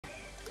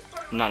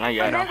No, not Hey,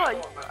 yet.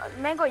 No.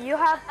 Mango, you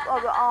have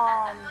what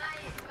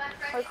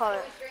do you call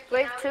it?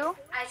 Break two?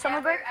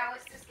 Summer break?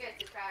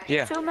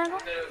 Yeah. Two, Mango?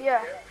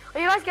 Yeah.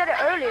 But you guys get it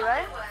early,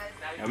 right?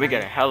 Yeah, we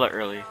get it hella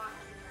early.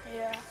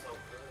 Yeah.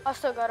 I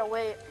still gotta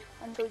wait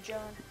until June.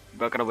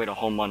 But I gotta wait a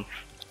whole month.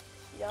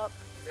 Yup.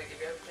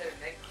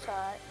 It's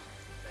alright.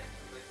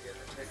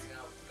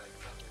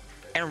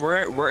 And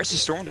where is the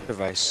storm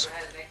device?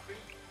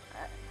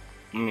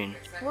 I mean,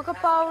 We could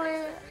probably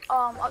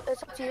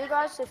it's up to you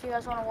guys if you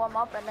guys want to warm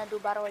up and then do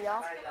battle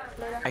royale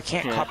later. I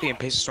can't Yeah. copy and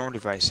paste the storm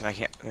device, and I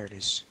can't. There it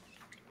is.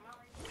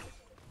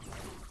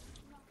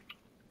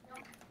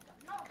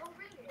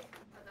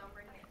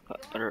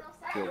 better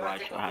feel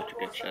right, so I have to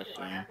get chest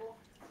in.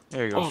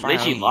 There you go. Oh, finally.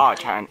 Lazy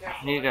Lodge. I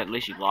need to get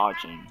Lazy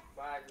Lodge in.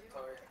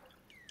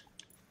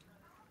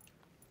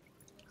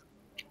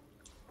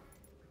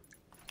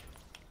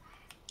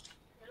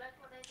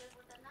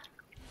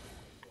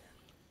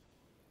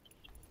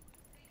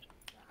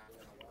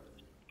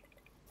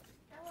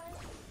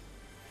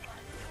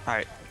 All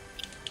right.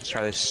 Let's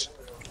try this.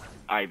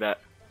 I bet.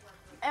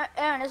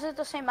 Aaron, is it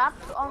the same map?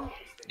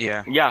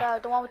 Yeah. Yeah.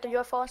 The one with the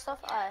UFO and stuff?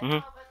 Alright.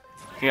 Mhm.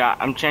 Yeah,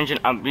 I'm changing.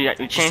 Yeah, we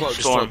Just changed float,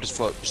 the storm. just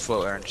float, just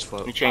float, Aaron, just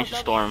float. We changed the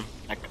storm.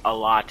 Like a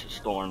lot of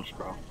storms,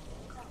 bro.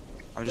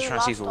 I'm just trying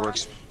to see if it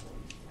works.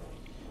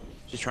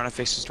 Just trying to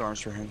fix the storms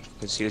for him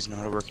because he doesn't know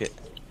how to work it.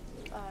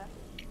 Alright.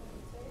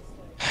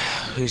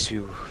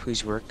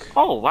 Please work.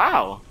 Oh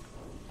wow.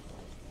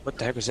 What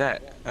the heck was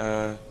that?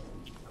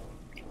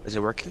 Is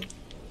it working?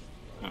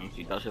 Let me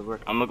see, does it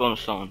work? I'm gonna go on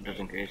stone just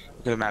in case.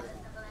 Look at the map.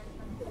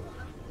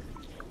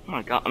 Oh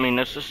my god. I mean,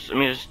 that's just. I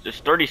mean, it's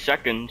 30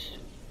 seconds.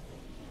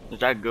 Is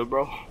that good,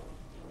 bro?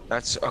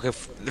 That's okay.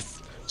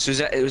 So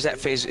was that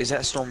phase? Is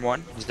that storm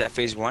 1? Is that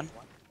phase 1?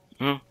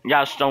 Hmm.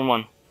 Yeah, stone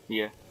 1.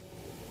 Yeah.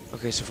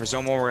 Okay, so for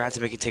zone 1 we're gonna have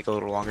to make it take a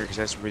little longer because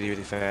that's really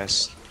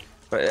fast.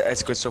 But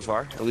it's good so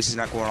far. At least it's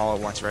not going all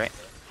at once, right?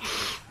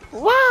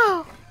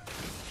 Wow.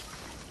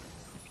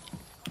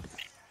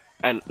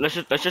 And let's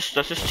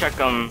just check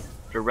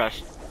the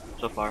rest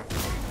so far.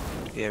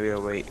 Yeah, we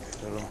gotta wait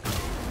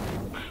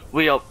a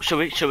little.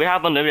 Should we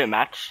have unlimited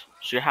match?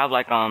 Should we have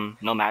like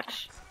no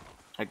match?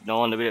 Like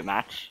no unlimited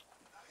match?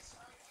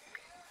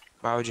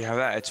 Why would you have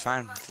that? It's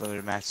fine with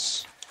limited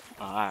matches.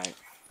 Alright.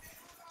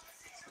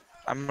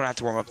 I'm gonna have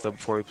to warm up though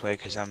before we play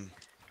because I'm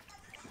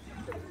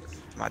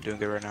not doing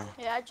good right now.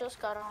 Yeah, I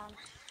just got on.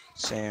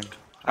 Same.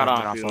 Got I've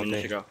been on a few off all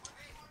minutes day. ago.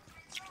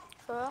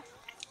 For real?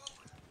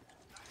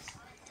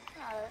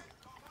 Alright.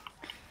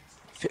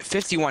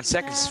 51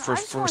 seconds Yeah, for I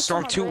just want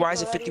Storm summer 2. break Why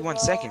is it already, 51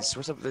 bro. seconds?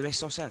 What's up? That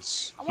makes no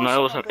sense. I want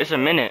No, summer break it's a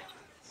already. minute.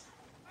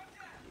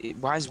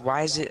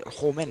 Why is it a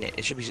whole minute?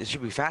 It should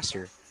be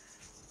faster.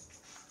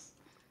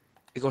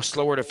 It goes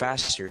slower to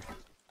faster,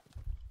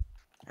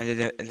 and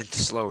then to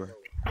slower.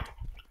 I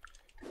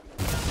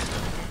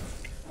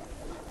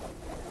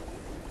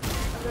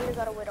really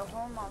gotta wait a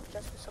whole month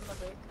just for summer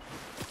break.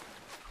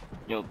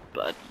 Yo,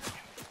 bud.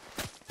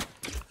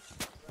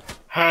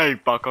 Hey,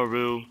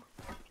 Buckaroo.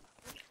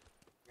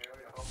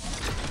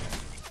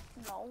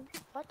 No.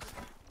 What?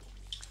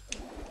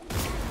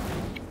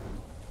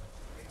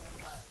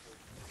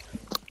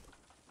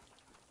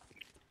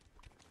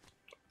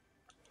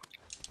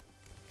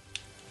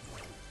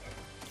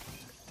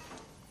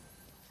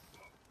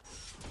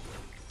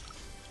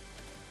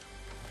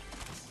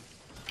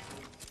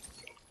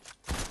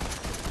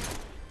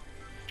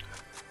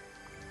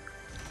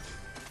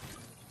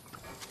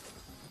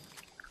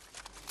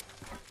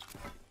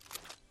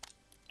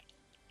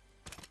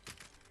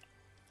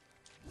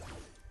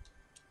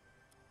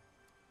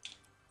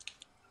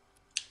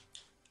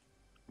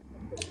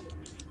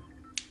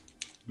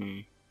 Hmm.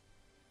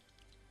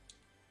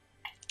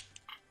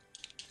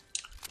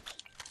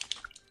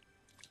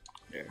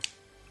 There.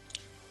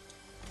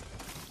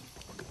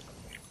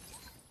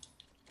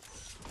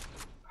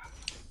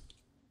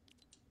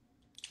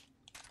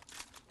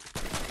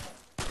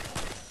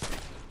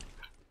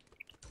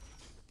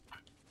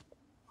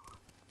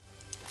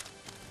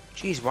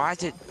 Jeez, why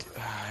is it?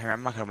 Here,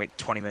 I'm not gonna wait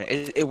 20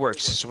 minutes. It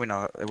works, so we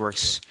know it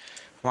works.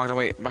 I'm not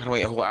gonna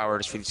wait a whole hour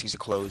just for these things to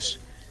close.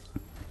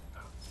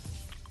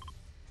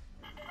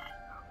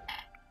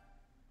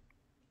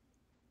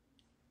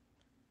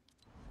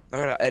 I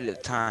gotta edit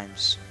the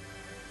times.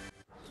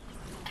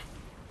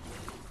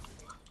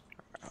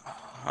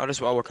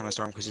 I'll work on the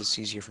storm because it's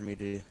easier for me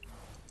to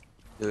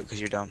do it because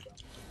you're dumb.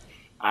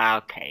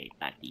 Okay,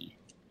 buddy.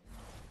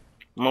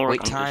 I'm gonna Wait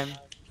work on time. this.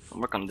 I'll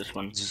work on this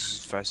one. This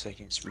is 5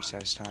 seconds.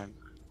 Resize time.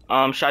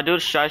 Should I do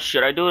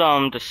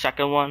the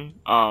second one?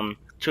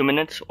 2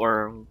 minutes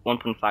or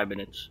 1.5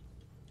 minutes?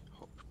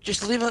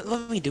 Just leave it.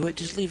 Let me do it.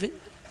 Just leave it.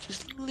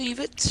 Just leave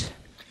it.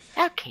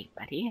 Okay,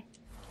 buddy.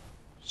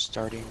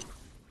 Starting.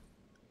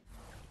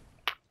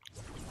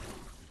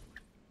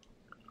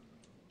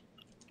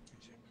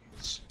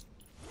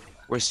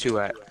 Where's 2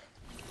 at?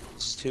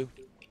 This is 2?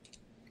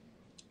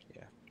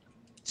 Yeah.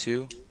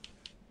 2.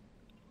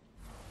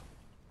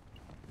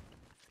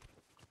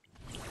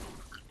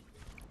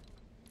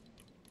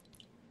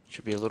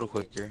 Should be a little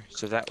quicker.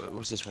 So that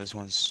what's this one?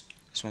 This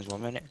one's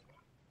 1 minute.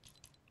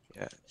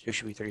 Yeah, 2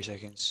 should be 30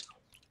 seconds.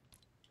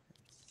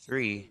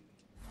 3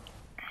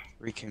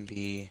 can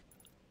be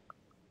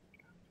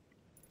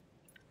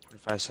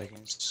 45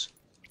 seconds.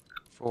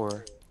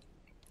 4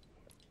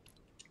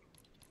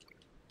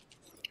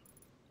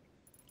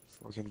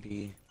 can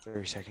be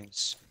 30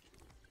 seconds.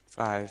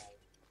 5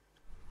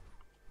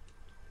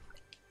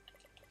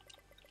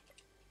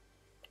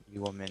 can be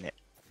 1 minute.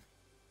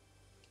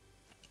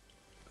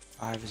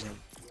 5 is in.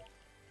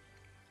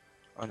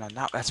 Oh no,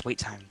 now that's wait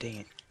time. Dang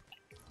it.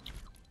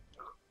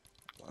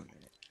 1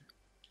 minute.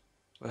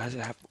 What has it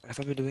happened? Have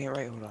I been doing it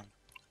right? Hold on.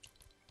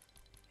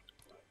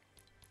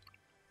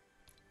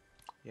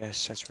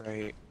 Yes, that's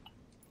right.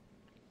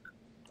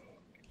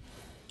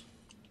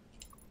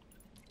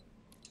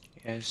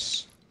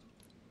 Yes.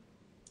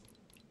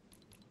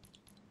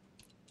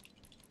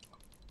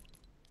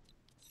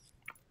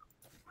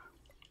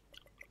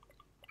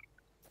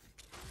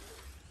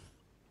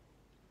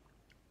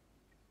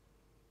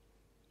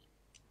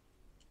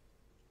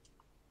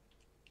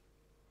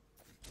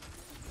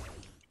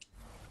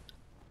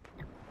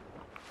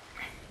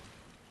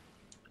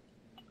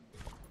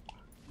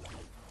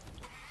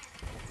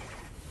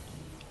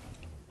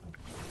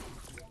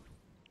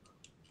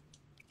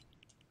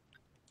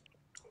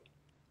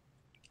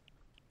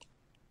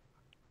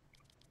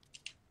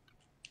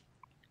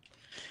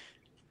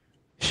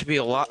 It should be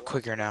a lot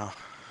quicker now.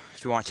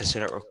 If you want to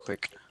set it real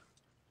quick.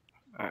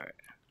 Alright.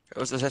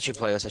 Let's actually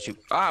play. Let's actually.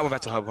 Ah, we're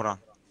about to hub. Hold on.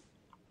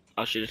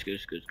 Oh shit, it's good,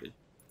 it's good, it's good.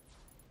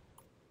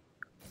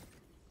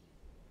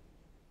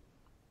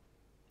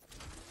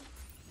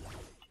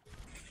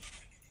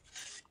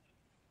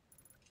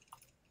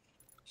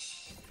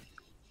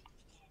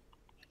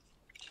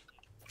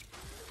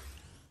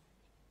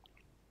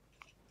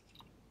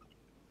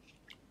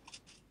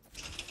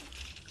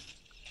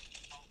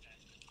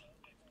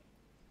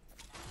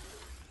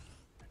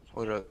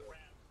 Hold up.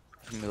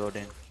 From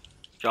loading.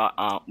 Wait,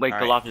 Alright,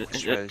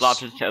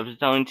 Galopsis, I was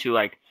telling to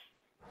like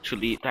to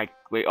lead, like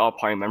wait all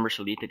party members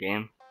to lead the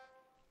game.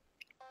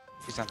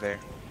 He's not there.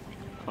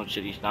 Oh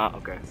shit, he's not.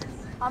 Okay.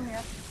 I'm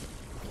here.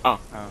 Oh.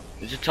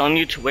 Is it telling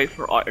you to wait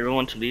for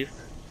everyone to leave?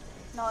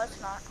 No, it's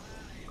not.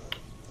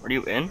 Are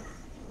you in?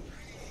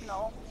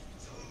 No.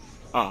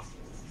 Oh.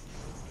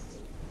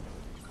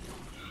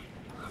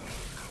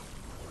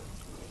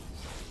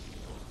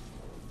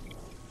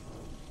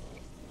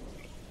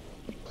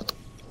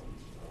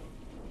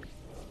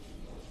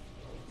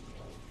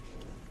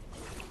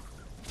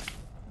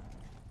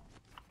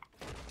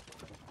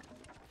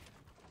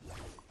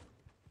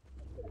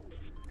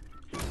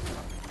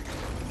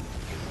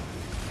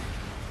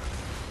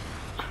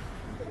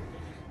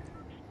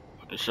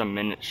 It's a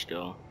minute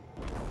still.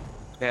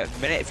 Yeah, the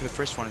minute for the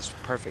first one is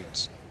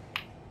perfect.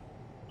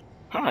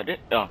 Huh, I did.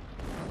 Oh.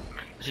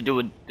 Does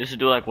it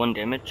do like 1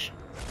 damage?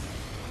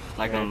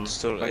 Like Yeah,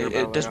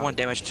 it does 1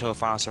 damage until the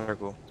final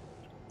circle.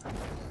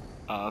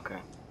 Oh, okay.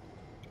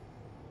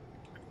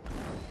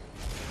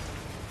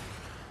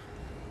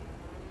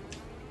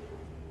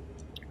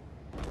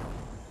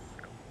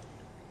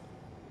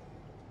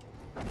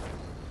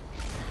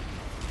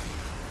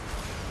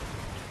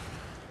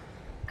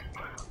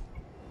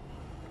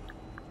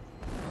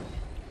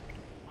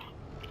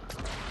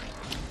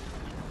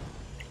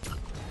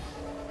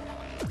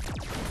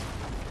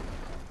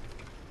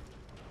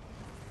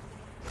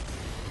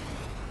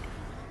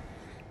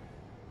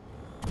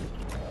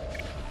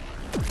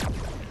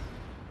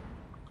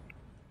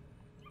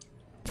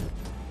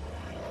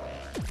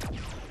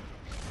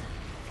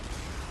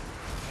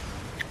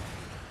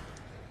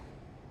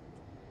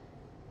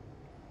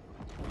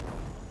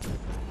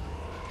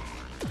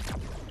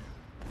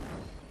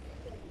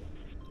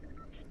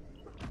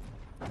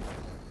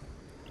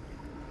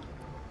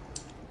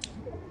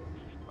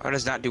 Why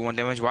does not do 1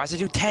 damage? Why does it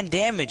do 10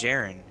 damage,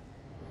 Aaron?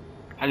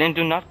 I didn't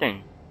do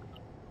nothing.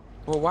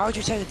 Well, why would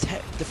you say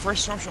the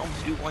first storm should only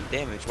do 1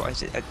 damage? Why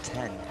is it at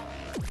 10?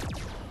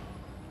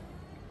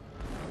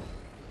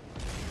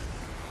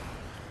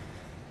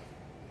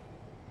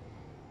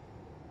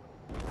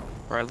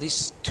 Or at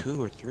least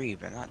 2 or 3,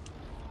 but not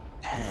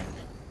 10.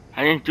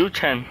 I didn't do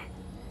 10.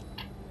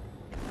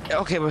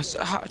 Okay, but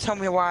tell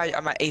me why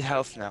I'm at 8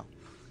 health now.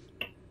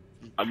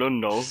 I don't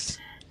know.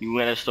 You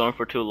went a storm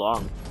for too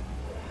long.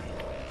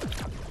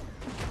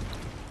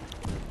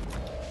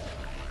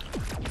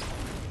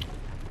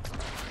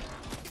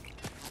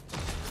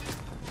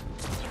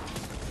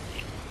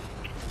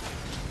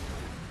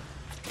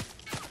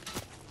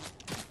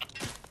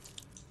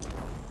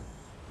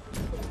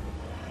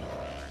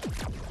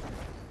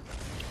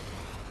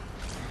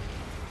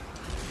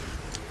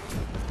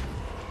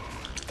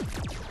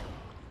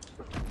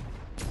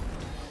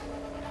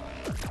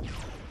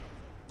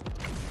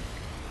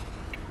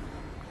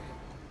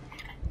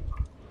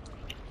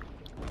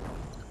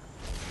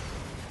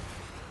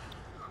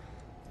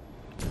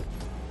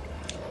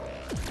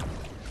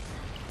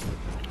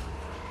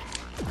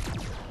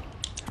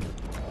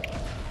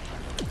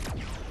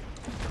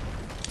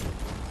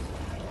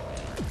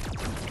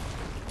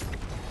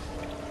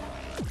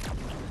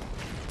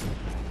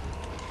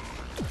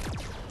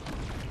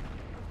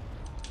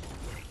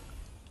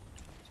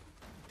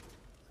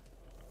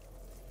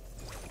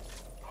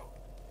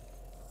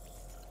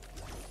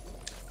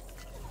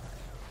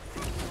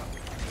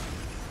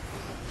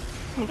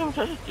 much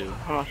does this do?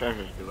 How much does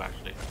this do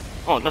actually?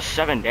 Oh, that's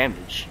 7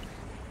 damage.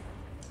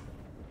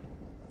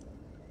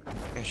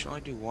 It should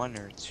only do 1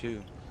 or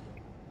 2.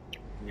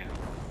 Yeah.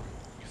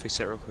 Fix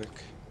that real quick.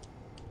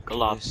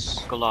 Galop, This.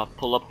 Galop,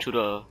 pull up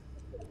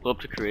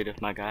to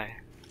creative, my guy.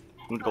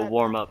 I'm gonna go Alright.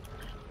 warm up.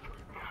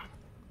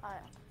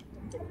 Alright.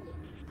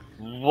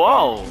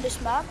 Whoa! In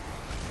this map?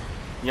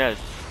 Yes.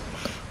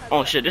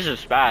 Oh shit, this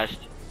is fast.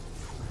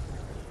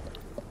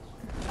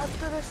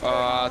 After this,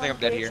 I think I'm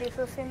dead here.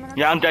 for a few minutes.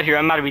 Yeah, I'm dead here.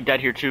 I'm about to be dead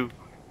here too.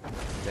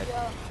 Yeah.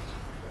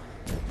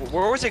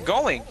 Where was it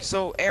going?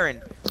 So,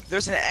 Aaron,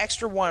 there's an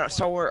extra one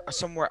somewhere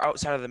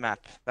outside of the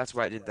map. That's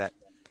why I did that.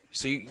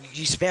 So you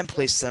spam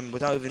place them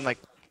without even like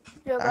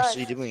Yo, guys,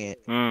 actually doing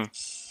it. Hmm.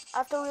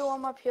 after we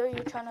warm up here, you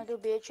trying to do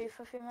BHG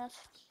for a few minutes?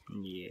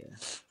 Yeah.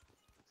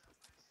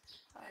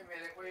 Hey,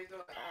 man, what are you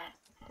doing?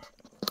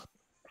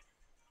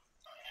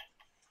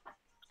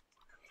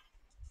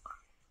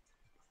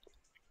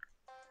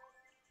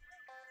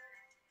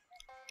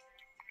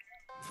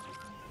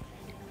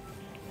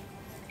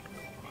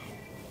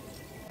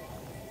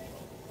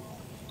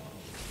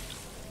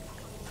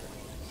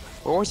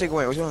 Where was it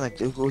going? It was going like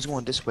it was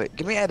going this way.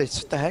 Give me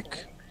edits. What the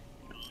heck?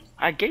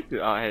 I gave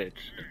you edits.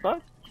 The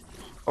fuck?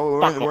 Oh,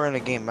 Fuck. we're in a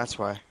game. That's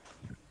why.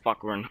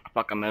 Fuck,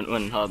 I'm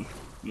in hub. I'm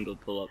gonna go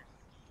pull up.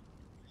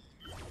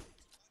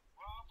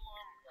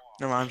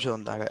 No, I'm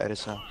chilling. I got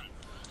edits now.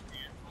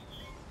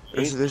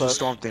 There's 8 a plus-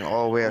 storm thing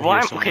all the way out Well,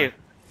 here I'm, somewhere. okay.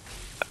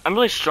 I'm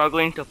really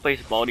struggling to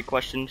place quality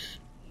questions.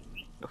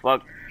 The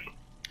fuck?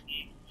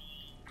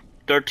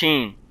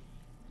 13.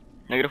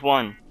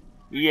 -1.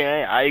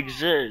 Yeah, I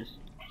exist.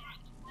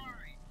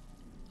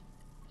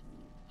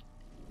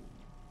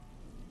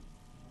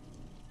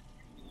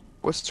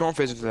 What storm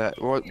phase was that?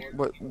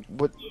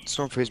 What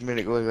storm phase made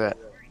it go like that?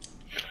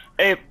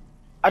 Hey,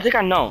 I think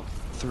I know.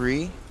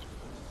 3?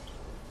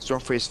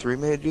 Storm phase 3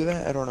 made it do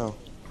that? I don't know.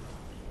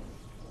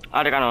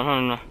 I think I know.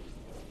 No.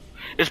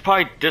 It's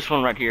probably this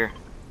one right here.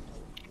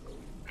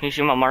 Can you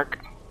see my mark?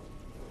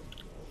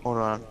 Hold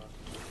on.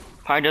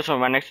 Probably this one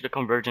right next to the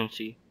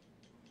convergency.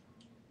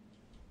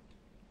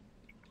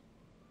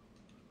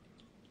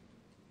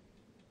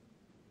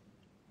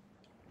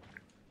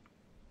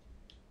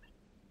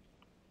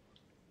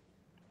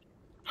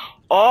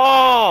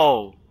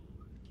 Oh!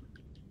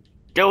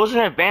 There was an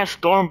advanced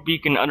storm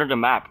beacon under the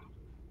map.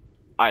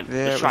 Alright, Yeah,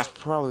 let's it try. was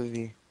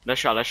probably. Let's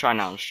try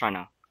now.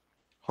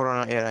 Hold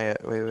on, not yet.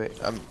 Wait.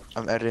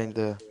 I'm editing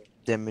the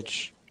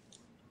image.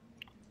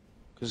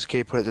 Cause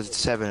K put it at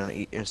 7 on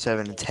each,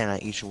 7 and 10 on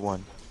each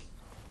one.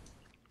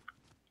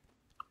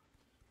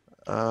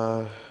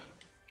 That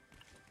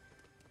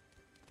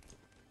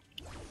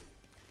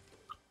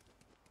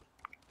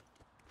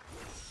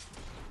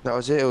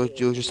was it.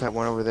 It was just that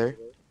one over there.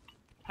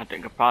 I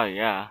think probably,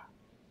 yeah.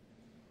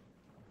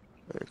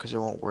 Because it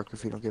won't work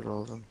if you don't get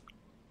all of them.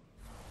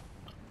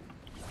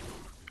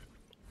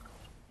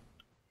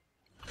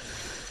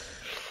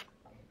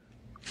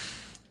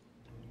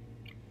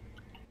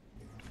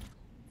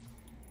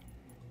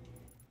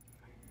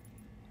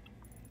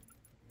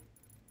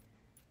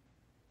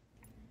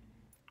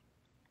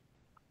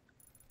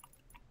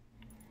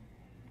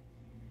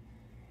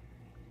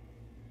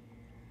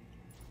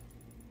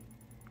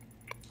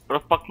 Where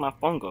the fuck my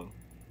phone go?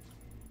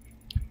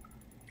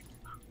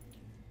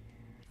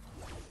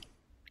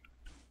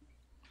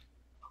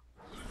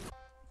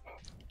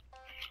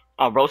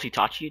 Oh, Rose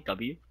Itachi,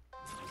 W.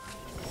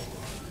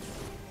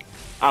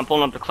 I'm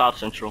pulling up the Cloud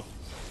Central.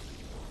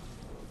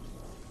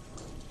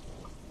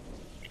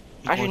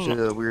 I Going should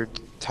to the weird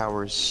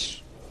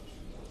towers.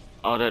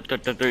 Oh, the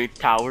 3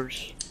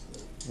 towers.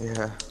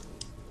 Yeah.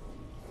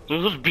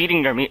 Who's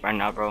beating their meat right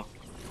now, bro?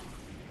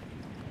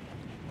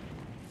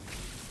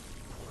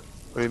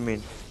 What do you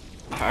mean?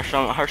 I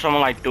heard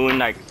someone like doing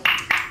like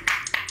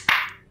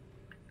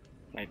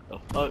the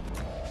fuck?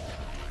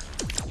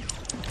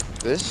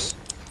 This?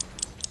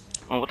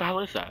 Oh, what the hell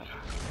is that?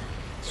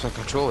 It's my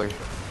controller.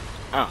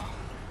 Oh.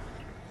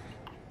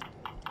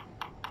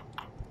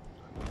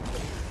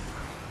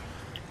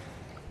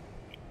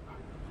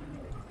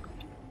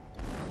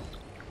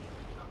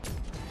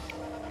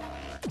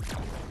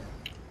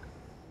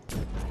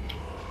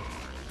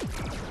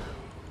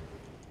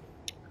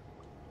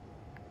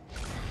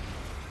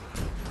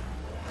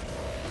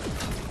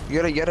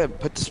 You gotta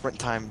put the sprint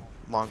time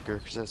longer,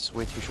 because that's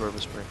way too short of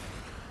a sprint.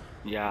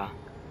 Yeah.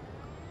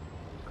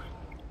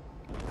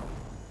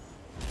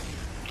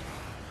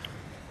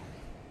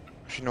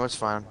 Actually, no, it's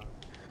fine.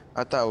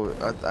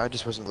 I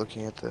just wasn't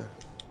looking at the.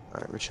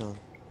 Alright, we're chilling.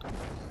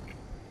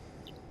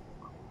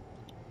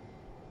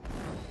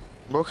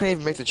 Bro can't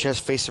even make the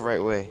chest face the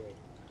right way.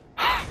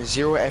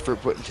 Zero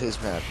effort put into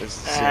this map. It's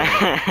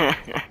zero.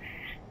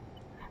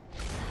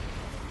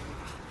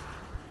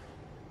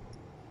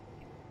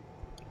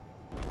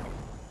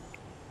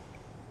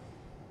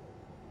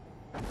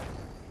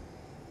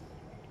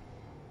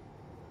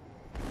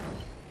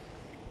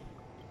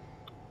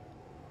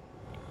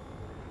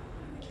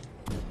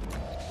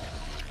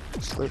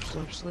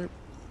 Slurp.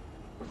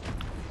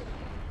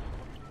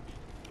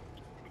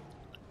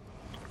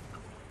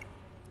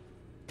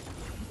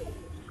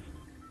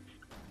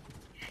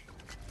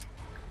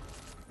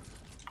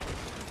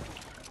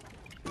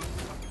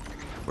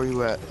 Where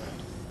you at?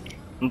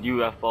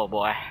 UFO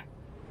boy.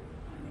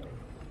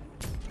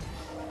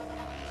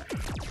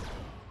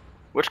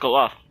 Which go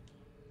off?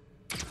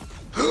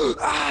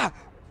 Ah!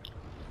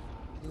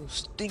 Little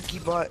stinky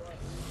butt.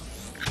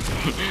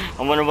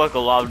 I wonder what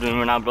Golov doing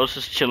right now, bro's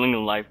just chilling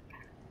in life.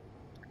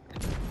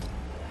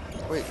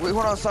 Wait,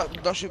 hold on, stop.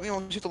 Don't shoot me. I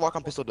want to see what the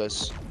lock-on pistol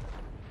does.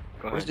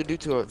 Go What does ahead. it do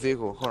to a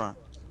vehicle? Hold on.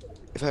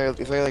 If I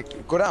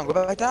like, go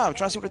back down. I'm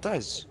trying to see what it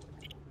does.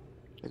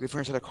 Like if you're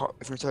inside a car,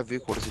 if you're inside a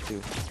vehicle, what does it do?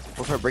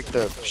 What if I break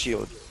the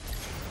shield?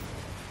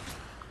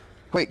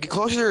 Wait, get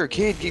closer,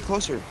 kid. Get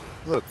closer.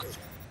 Look.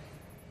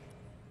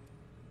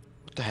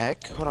 What the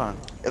heck? Hold on.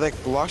 It like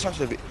locks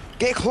onto the.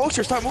 Get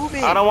closer. Stop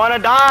moving. I don't want to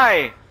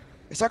die.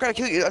 It's not gonna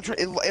kill you.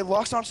 It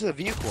locks onto the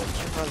vehicle.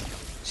 I'm trying to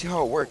see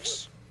how it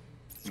works.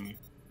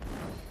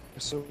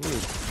 It's so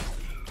weird.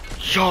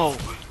 Yo.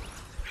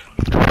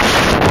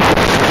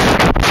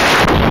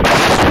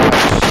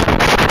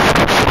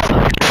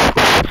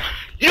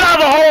 You have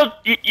a whole.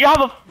 You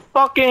have a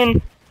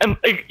fucking.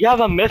 You have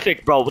a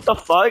mythic, bro. What the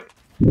fuck?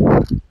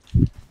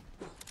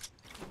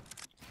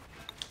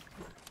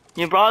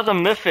 Your brother's a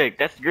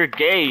mythic. You're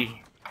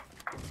gay.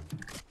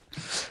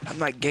 I'm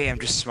not gay. I'm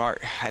just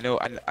smart.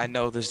 I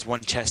know. There's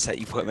one chest that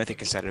you put mythic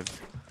inside of.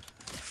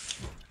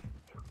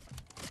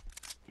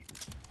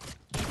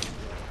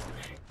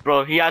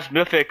 Bro, he has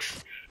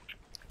mythics.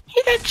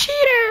 He's a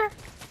cheater.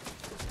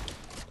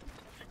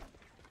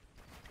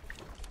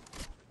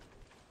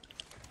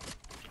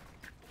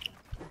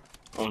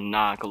 Oh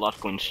nah,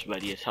 Golov's going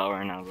sweaty as hell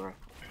right now, bro.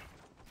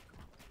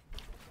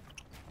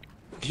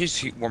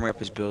 He's warming up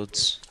his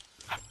builds.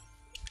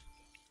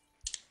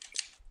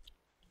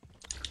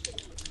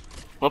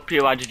 What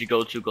POI did you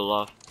go to,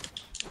 Golov?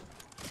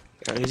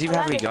 Does he even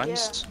have any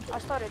guns? Yeah, I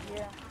started,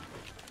 yeah.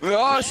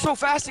 Oh, it's so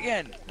fast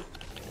again!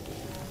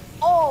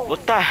 Oh!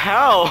 What the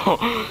hell?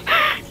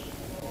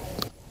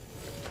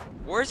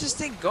 Where's this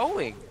thing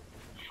going?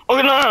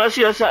 Okay, no, let's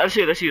see.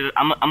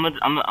 I'm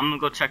gonna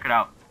go check it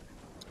out.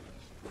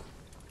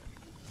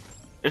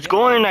 It's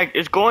going like,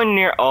 it's going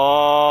near,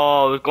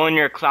 it's going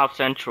near Cloud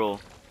Central.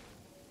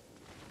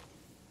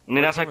 And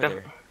then that's like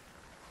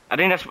I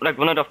think that's like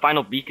one of the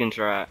final beacons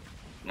are at.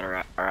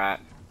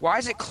 Why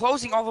is it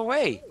closing all the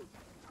way?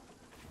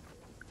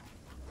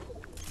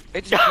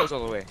 It just closed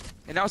all the way.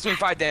 And now it's doing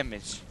 5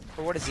 damage.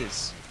 But what is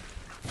this?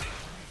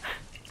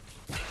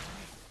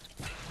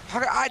 How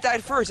did I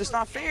died first? It's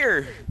not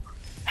fair.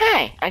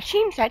 Hey, it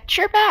seems that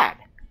you're bad.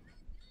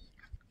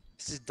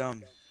 This is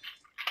dumb.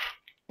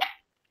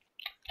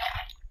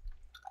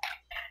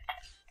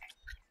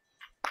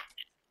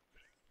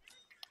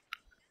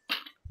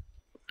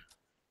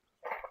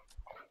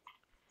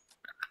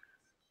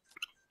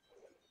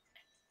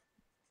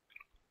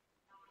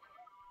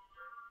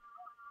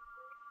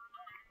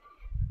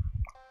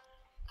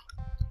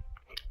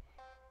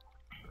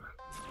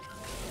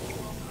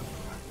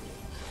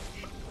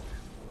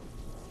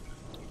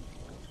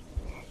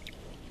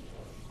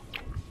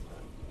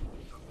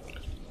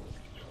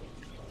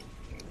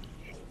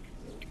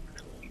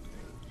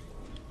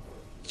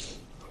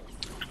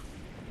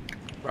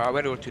 Bro, I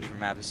gotta go to a different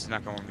map. This is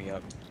not gonna warm me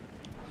up.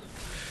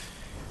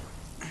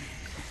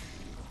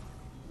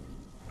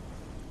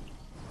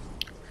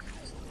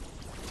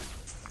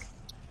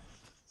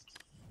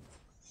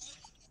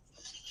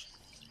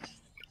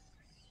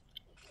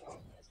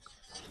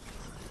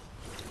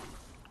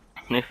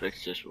 Let me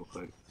fix this real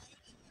quick.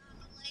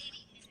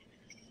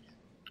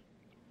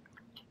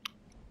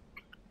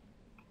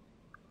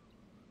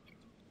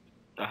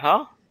 The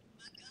hell?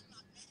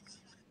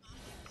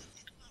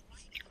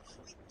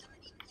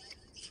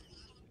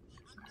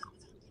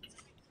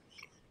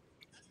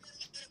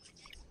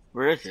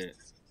 Where is it?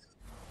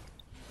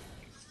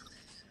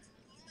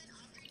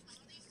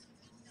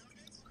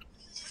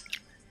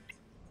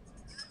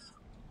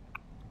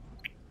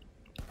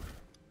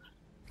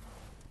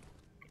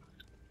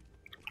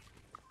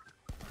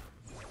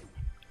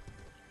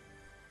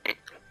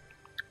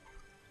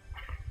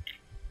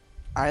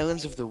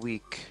 Islands of the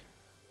Week.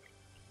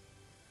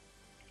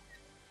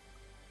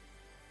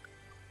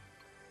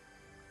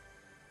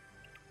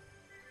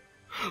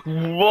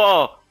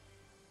 Whoa!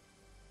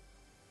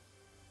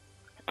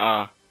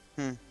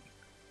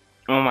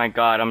 Oh my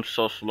god, I'm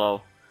so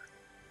slow.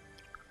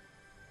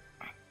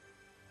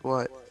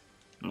 What?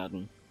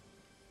 Nothing.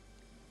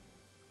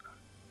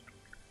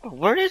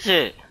 Where is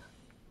it?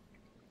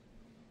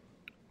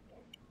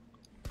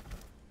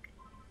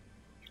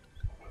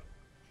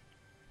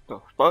 The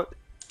fuck?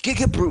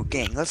 Giga Brute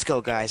Gang. Let's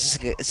go, guys.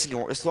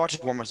 Let's watch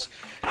it warm us.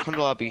 Come to the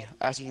lobby.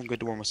 Ask them good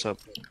to warm us up.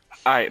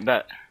 Alright,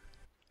 bet.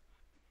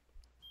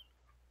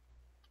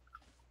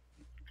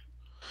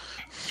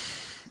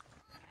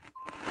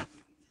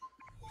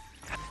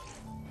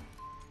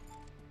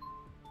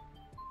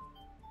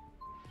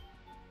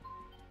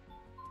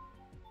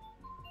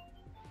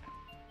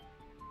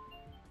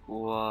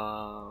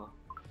 Wow.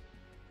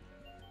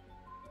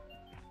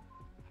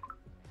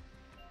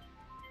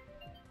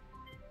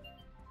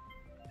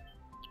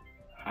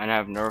 And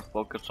I've never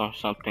focused on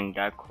something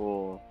that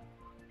cool.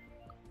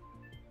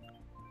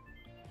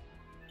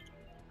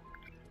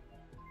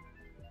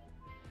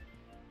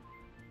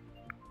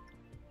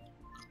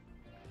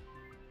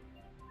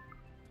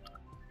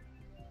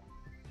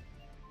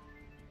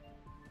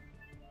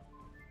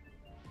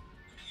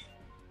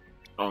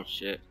 Oh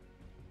shit.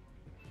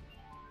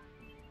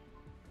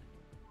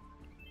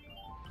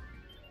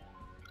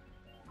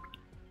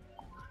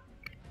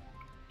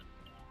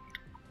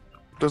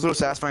 Those little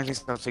satisfying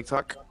things on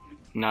TikTok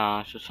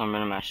Nah, it's just some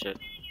random ass shit.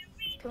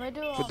 Can we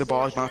do with the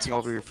balls bouncing all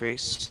over your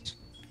face.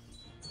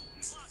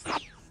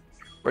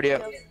 Ready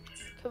up?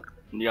 Yeah,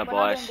 We're not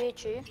boys. doing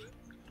BHE.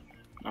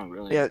 Oh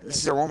really? Yeah, this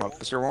is our warm up.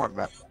 This is our warm up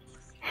map.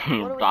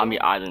 What are we Zombie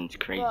doing? Island's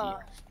crazy.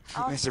 Bruh,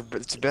 It's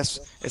the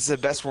best. It's the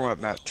best warm up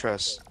map.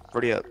 Trust.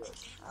 Ready up?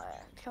 alright,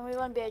 can we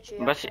run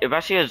BHE? If I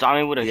see a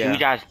zombie with a Yeah.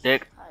 huge ass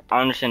dick,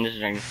 I understand this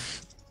is rank.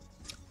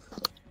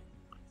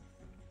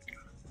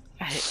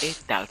 I hit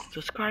 8,000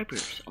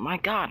 subscribers. Oh my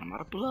god, I'm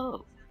out of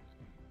blow.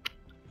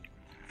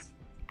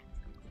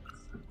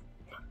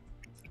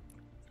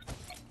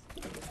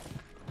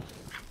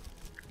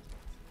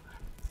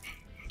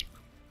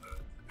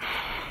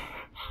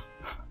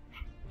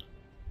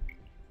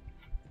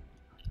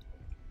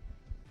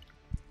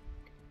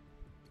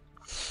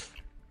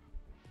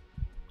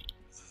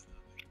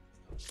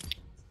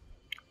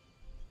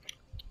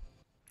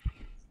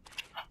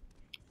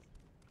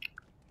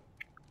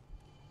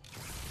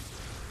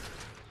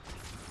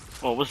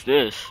 Oh, what's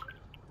this?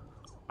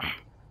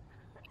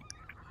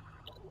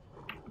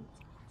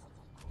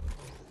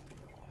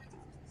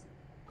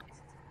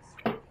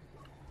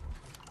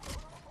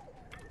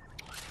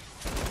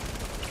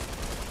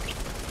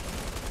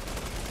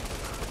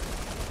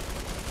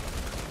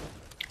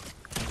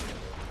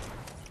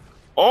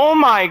 Oh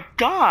my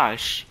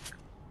gosh!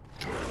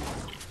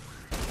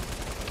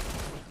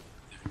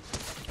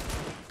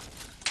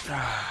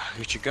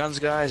 Get your guns,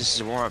 guys. This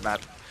is a warm up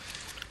map.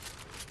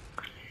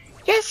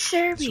 Yes,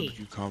 sir. So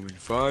you come in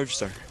 5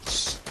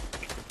 seconds.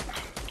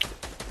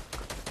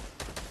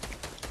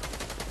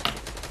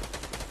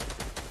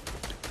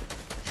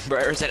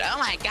 Bro said, "Oh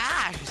my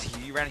gosh!"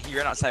 He ran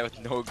outside with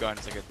no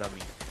guns like a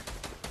dummy.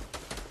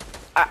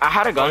 I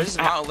had a Oh, gun. this is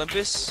Mount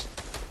Olympus.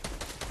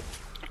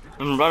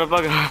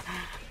 Motherfucker.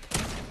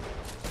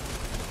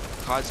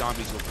 COD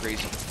zombies go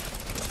crazy.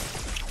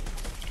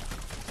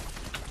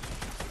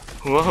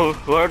 Whoa,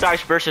 whoever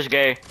dies first is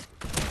gay.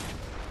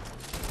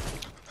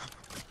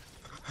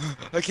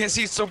 I can't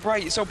see. It's so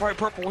bright. It's so bright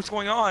purple. What's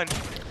going on?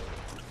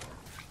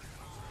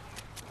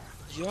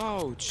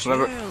 Yo,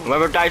 chill.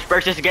 Whoever dies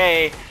first is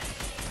gay.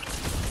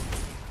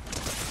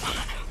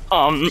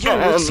 Yo,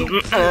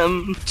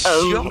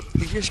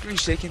 is your screen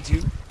shaking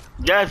too?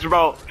 Yes,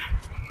 bro.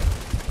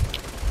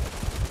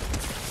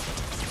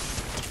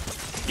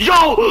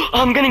 Yo,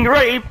 I'm getting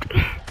raped.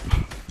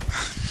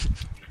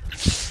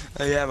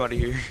 Oh yeah, I'm out of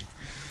here.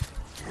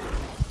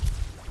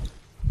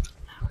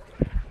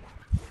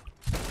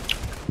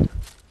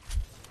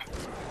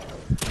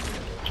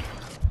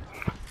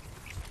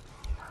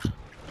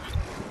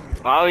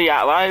 Oh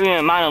yeah, why are we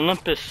in Mount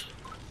Olympus?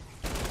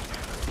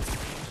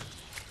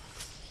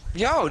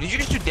 Yo, did you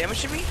just do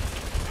damage to me?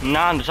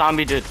 Nah, the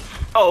zombie did.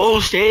 Oh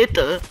shit.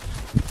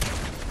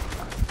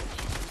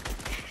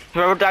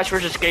 Whoever dies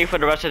first is gay for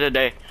the rest of the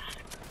day.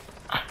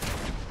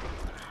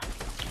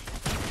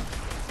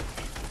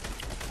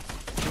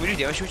 Can we do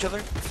damage to each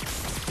other?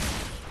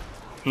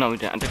 No, we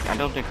didn't. I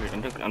don't think we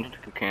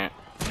can't.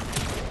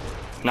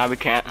 Nah, we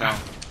can't. No.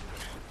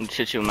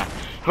 Shit you, man.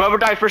 Whoever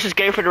dies first is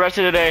gay for the rest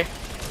of the day.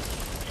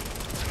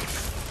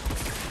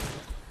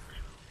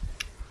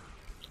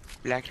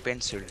 Black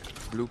pencil,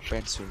 blue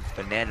pencil,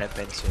 banana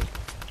pencil,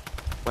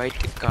 white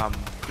gum,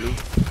 blue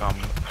gum,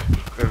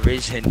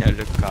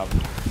 original gum.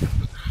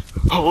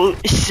 Oh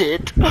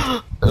shit.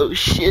 Oh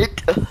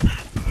shit.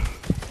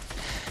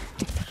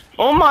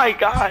 Oh my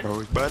god.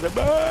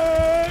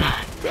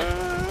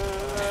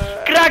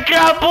 Crack,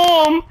 crack,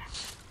 boom.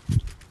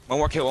 One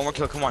more kill,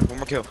 come on, one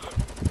more kill.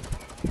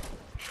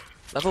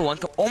 Level 1,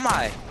 oh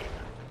my!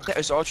 That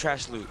is all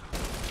trash loot.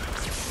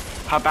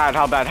 How bad,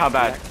 how bad, how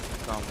bad?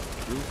 Black gum,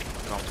 blue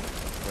gum,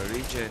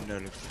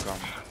 original gum.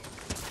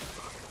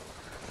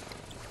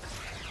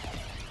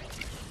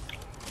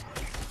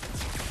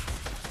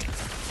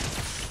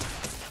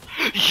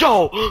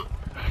 Yo!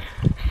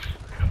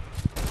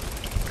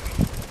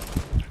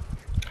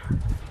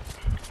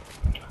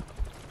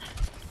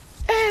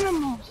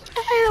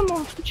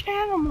 Animals, which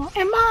animal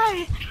am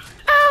I?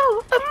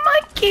 Oh, a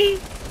monkey!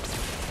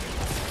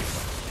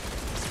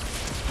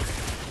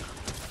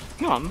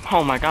 No,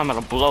 oh my god, I'm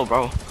gonna blow,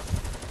 bro.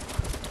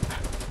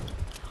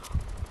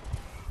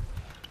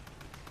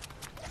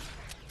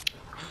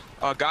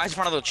 Guys,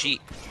 find a little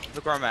cheat.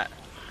 Look where I'm at.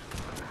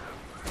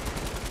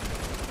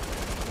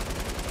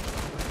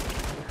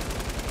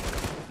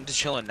 I'm just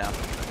chilling now.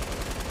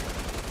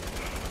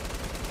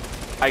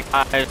 How you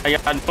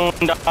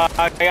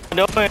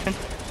doing?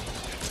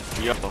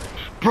 Yo,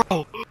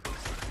 bro.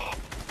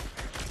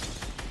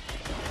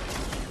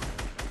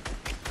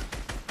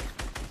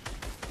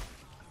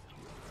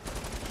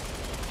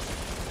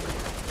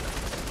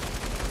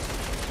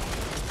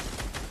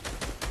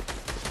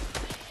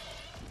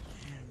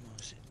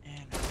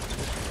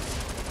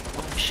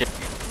 Shit.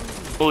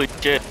 Holy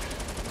shit.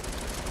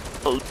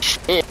 Holy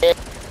shit.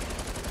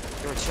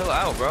 Yo, chill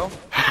out, bro.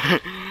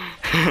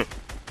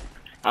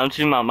 I'm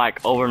seeing my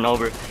mic over and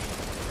over.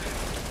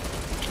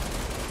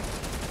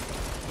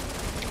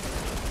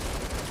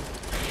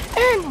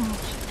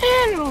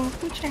 Animals,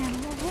 which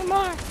animals am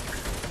I?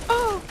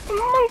 Oh, a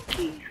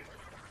monkey.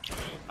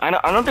 I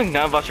don't think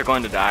none of us are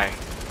going to die.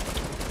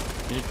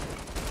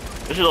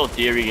 It's a little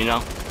theory, you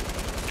know.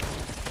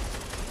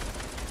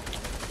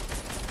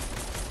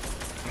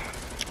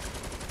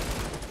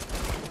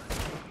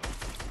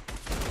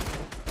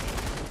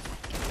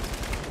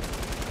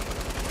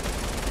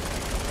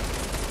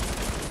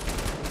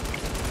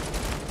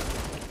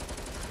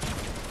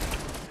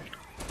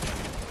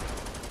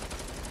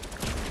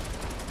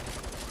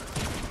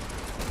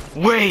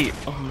 Wait!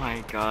 Oh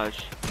my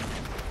gosh.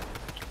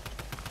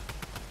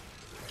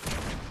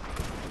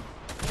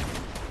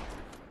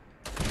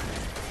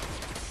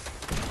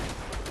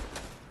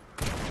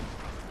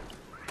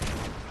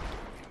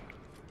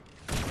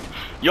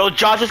 Yo,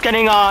 Josh is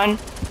getting on.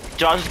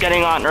 Josh is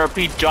getting on.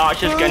 Repeat,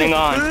 Josh is getting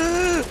on.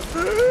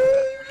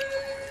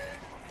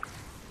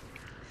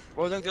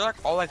 Well, they're like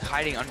all like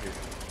hiding under.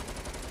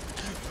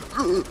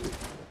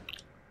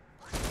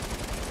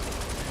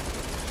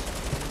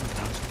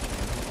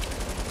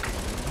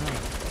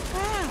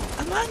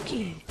 A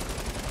monkey.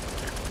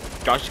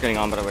 Josh is getting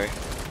on, by the way. Why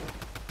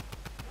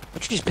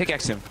don't you just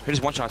pickaxe him? Or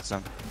just one shots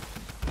him?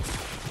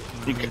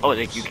 Oh,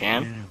 like you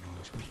can?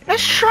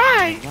 Let's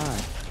try!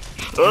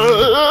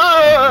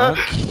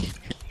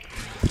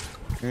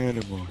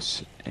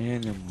 Animals,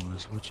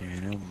 which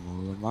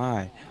animal am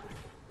I?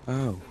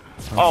 Oh.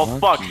 Oh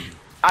fuck!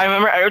 I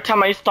remember every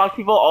time I used to talk to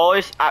people,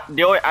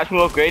 they always ask me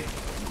what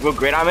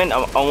grade I'm in.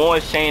 I'm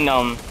always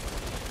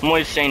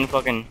saying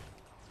fucking.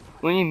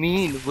 What do you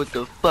mean? What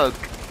the fuck?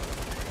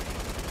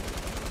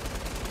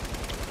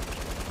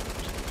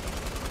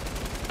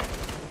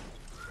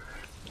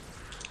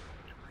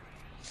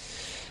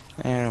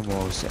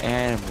 Animals,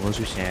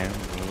 which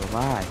animal am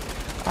I?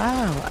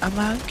 Oh, a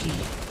monkey.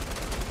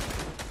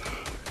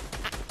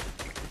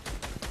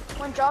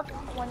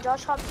 When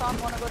Josh hops on,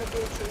 wanna go to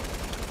BHU?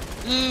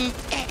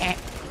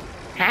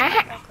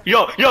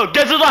 Yo,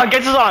 guess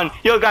who's on?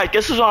 Yo, guys,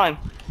 guess who's on?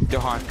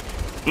 Johan.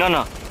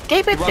 No.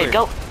 David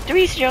Figo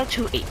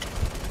 3028.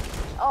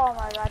 Oh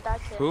my god, that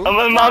kid. Who? I'm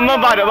gonna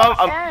invite him.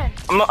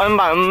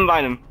 I'm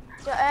invite him.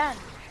 Yo,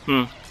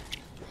 Aaron.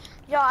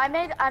 Yo, I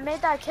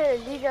made that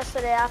kid leave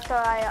yesterday after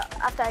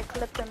I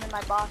clipped him in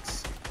my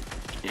box.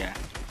 Yeah.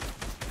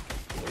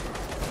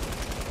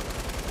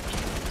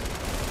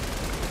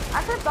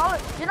 I clipped all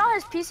it. You know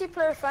his PC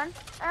player friend,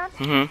 Aaron?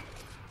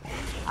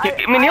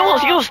 I mean, he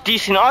was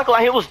decent. I'm not gonna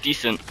lie, he was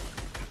decent.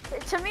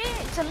 To me,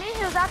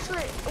 he was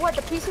actually what,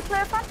 the PC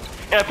player friend?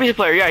 Yeah, PC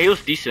player. Yeah, he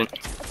was decent.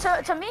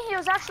 To me, he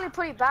was actually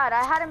pretty bad.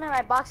 I had him in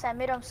my box and I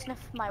made him sniff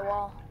my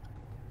wall.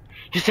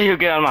 He said he'll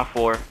get on my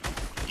 4.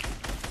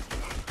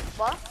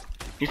 What?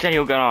 He said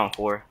he'll get on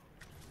 4.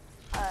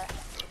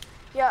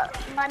 Yeah,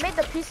 I made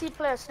the PC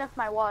player sniff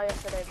my wall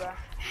yesterday, bro.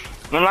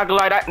 I'm not gonna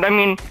lie, I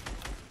mean,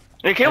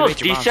 the kid was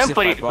decent,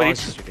 but he's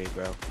yesterday,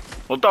 bro.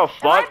 What the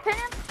fuck?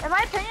 In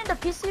my opinion, the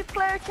PC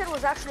player kid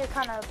was actually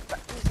kind of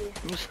easy.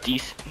 He was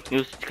decent. He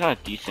was kind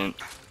of decent.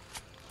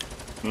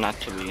 Not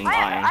to be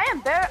lying.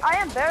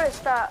 I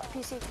embarrassed that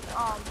PC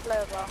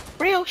player, bro.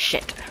 Real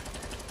shit.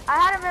 I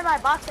had him in my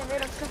box and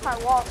made him sniff my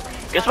wall.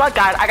 Guess what,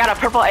 guys? I got a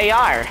purple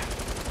AR.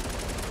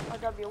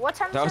 W. What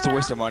time? That was a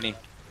waste of money.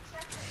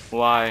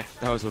 Why?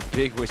 That was a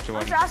big waste of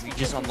money. You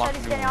just unlocked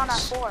new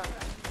ones. What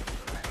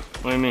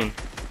do you mean?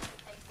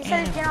 He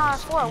said he's getting on at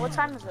 4. What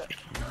time is it?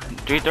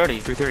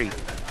 3:30. 3:30.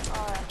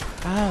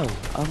 Oh,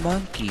 a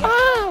monkey.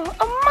 Oh,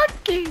 a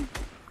monkey.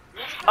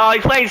 Oh,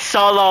 he's playing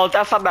solo.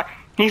 That's not that.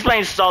 He's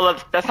playing solo.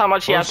 That's how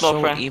much he has no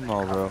friends.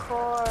 Emo, bro.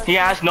 He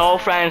has no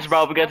friends,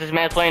 bro, because this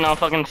man's playing on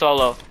fucking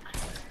solo.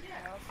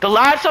 The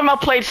last time I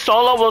played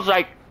solo was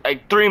like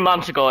 3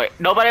 months ago. Like,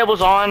 nobody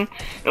was on.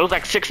 It was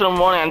like 6 in the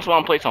morning. I just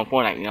want to play some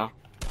Fortnite, you know.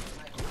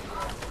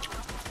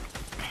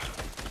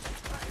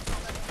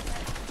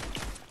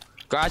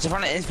 Guys, I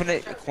found an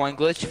infinite coin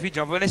glitch. If you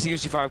jump on this, you can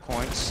see 5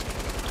 coins.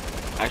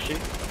 Actually?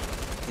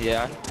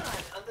 Yeah.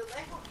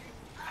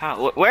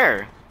 How?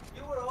 Where?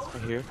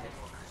 Right here.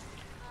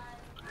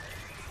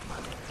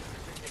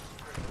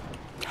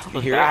 How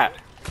was hear that?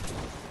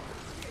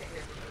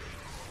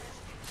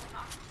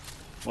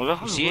 What the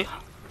hell? You see it?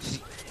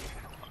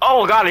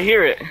 Oh, God, I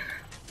hear it.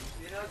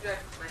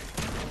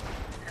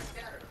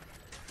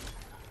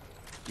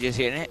 You guys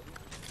hitting it?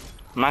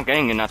 I'm not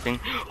getting nothing.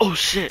 Oh,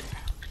 shit.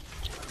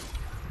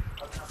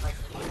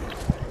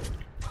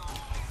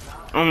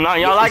 I'm not,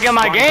 y'all liking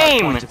my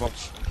game!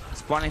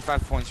 Spawning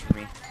 5 points for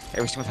me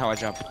every single time I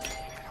jump.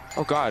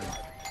 Oh god.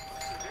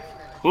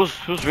 Who's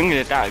ringing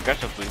it that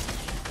aggressively?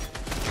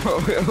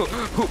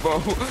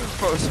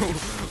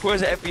 Who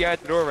has the FBI at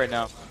the door right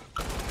now?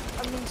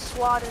 I mean,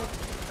 swatted.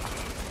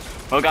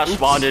 Oh, got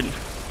swatted.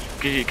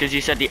 Cause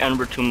you said the N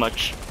word too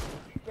much.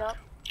 Yup.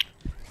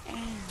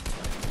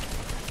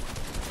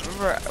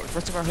 Remember,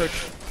 first time I heard...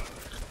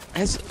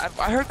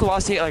 I heard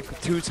Glossy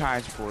like 2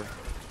 times before.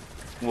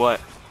 What?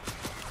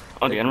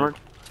 Oh, the N word?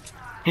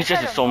 He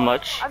says it so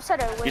much. I've said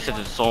it way He says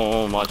more. it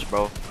so much,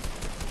 bro.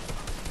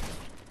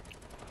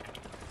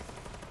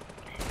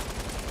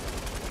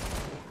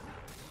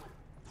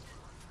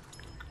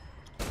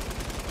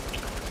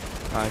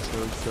 I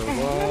feel so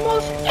Almost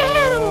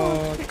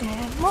lost.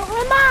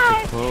 am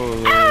I?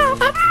 Ow,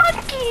 I'm a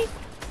monkey.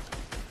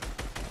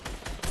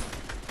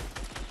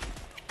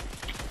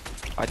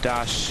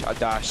 Adash,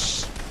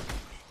 Adash,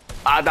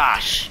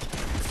 Adash.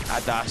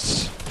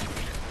 Adash,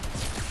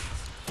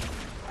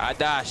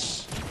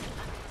 Adash,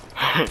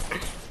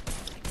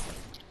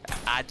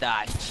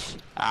 Adash,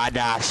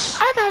 Adash.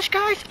 Adash,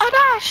 guys.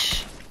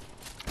 Adash.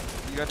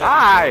 You know what that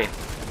Hi. means,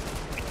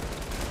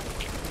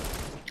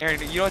 right? Aaron,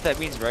 you know what that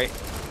means, right?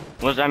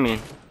 What does that mean?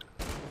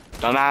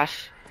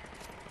 Dumbass.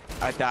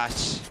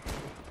 Adash.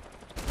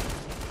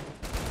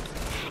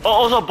 Oh,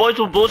 also, Boys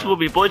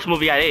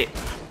movie at 8.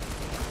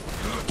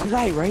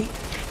 Tonight, right?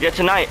 Yeah,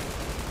 tonight.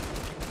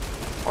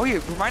 Oh yeah,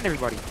 remind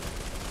everybody.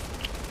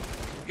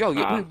 Yo,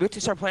 we have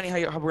to start planning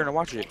how we're gonna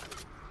watch it.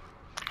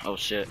 Oh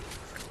shit.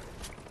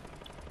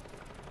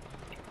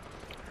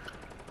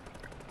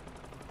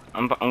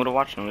 I'm gonna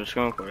watch it. I'm just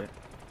gonna record it.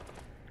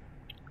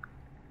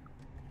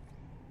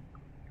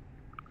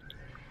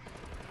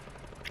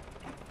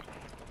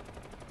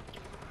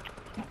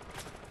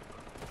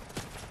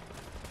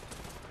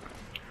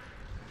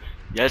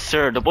 Yes,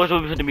 sir. The boys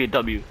movie is gonna be a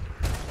W.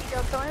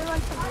 Yo, can we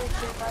run some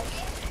YouTube, guys?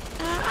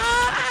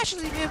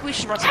 Actually, maybe we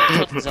should run some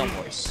Tilted Zone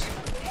Boys.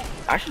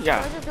 Actually,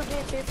 yeah. Can we just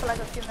do BHA for like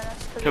a few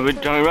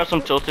minutes? Can we run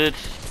some tilted?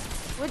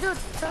 We do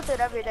tilted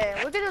every day.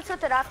 We can do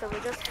tilted after, we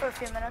just for a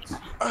few minutes.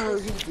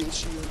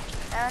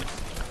 And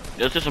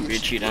Let's do some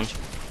BHE then.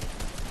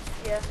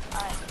 yeah,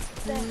 alright.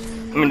 I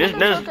mean, We can do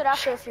there's tilted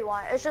after if you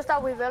want. It's just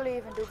that we rarely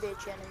even do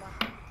BHA anymore.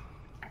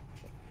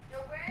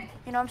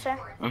 You know what I'm saying?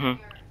 mhm.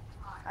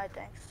 Alright,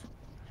 thanks.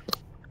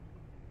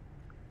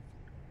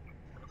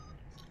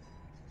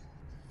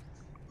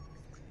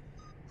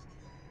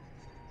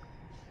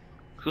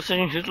 Who's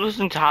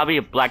listening to Hobby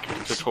a Black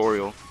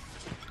tutorial?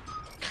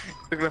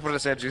 Look at what I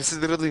said, this is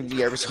literally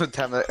me every single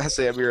time I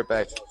say I'll be right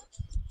back.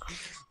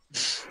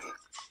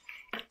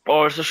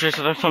 Or some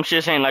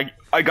shit saying like,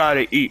 I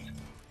gotta eat.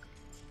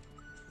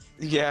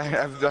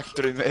 Yeah, I've like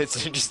 30 minutes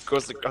and it just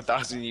goes like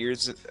 1,000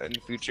 years in the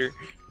future.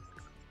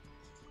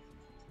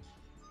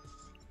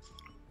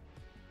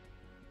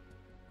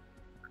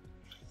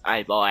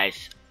 Aye,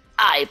 boys.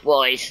 Aye,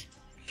 boys.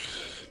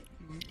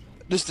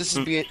 This is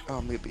be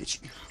maybe it's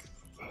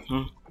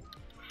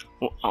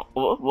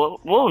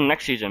What will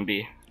next season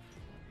be?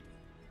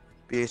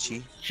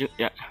 BHE.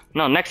 Yeah.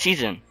 No, next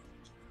season.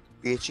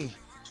 BHE.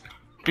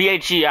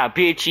 BHE, yeah,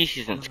 BHE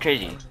season. It's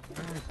crazy.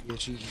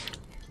 BHE.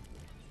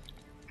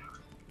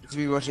 It's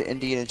be a bunch of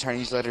Indian and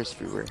Chinese letters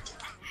everywhere.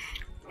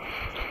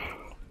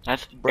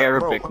 That's Bro,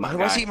 Arabic, my how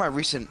do I guy. see my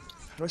recent?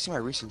 How do I see my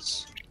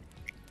recents?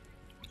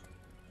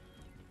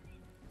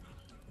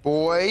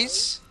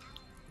 Boys,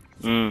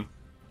 Mm.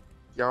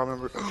 y'all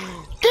remember?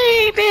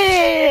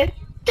 David!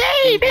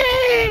 David!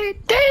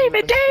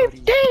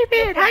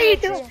 How you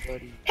doing?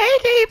 Hey,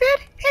 David!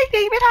 Hey,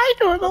 David, how you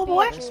doing, little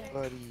boy? Best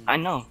buddy. I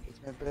know. It's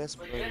my best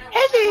buddy.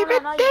 Hey,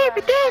 David!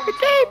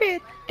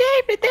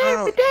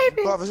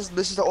 Bob, this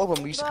is the old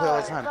one we used to play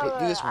all the time.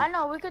 Do this I one.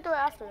 know, we could do it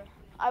after.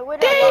 I would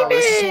Bob,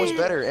 this is so much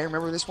better. And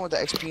remember this one with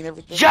the XP and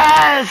everything?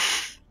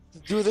 Yes!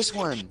 Do this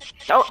one.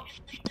 Oh,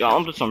 yo,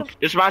 I'm just some.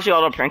 This reminds me of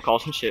all the prank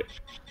calls and shit.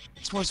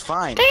 This one's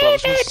fine. Bob,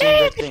 this one's the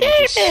same exact thing.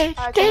 Just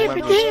Alright, can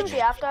we do BHA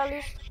after at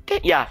least?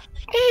 Yeah.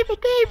 David.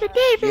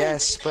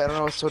 yes, but I don't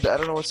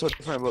know what's so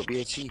different about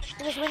BHE.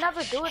 Because we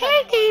never do it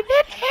Hey,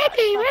 David.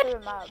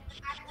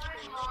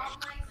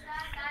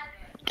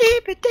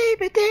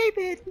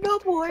 David. No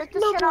boy. Take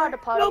this kid out of the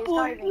party, he's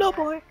not even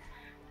here.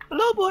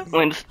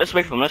 Wait, let's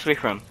wait for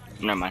him.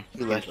 Never mind.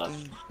 He left. Okay.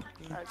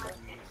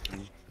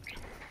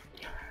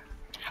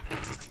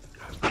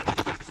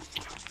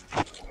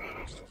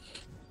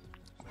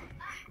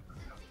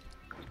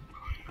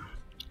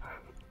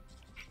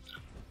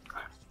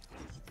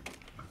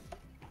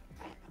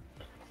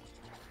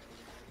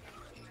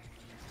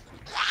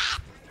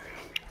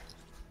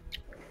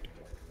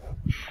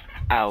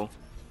 Ow.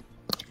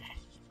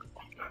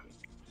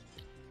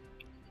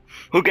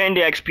 Who gained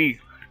the XP?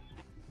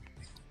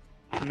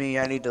 Me,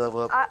 I need to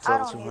level up I to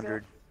level don't need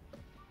 200.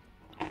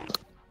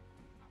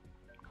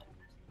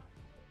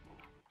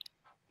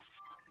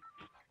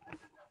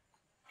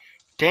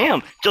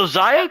 Damn,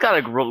 Josiah got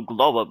a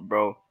glow up,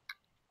 bro.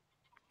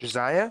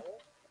 Josiah?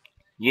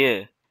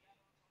 Yeah.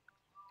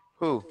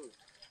 Who?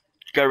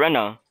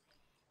 Garena,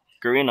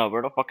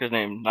 where the fuck his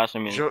name? Last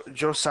name is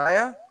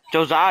Josiah?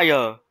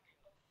 Josiah.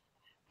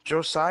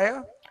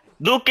 Josiah?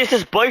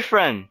 Lucas's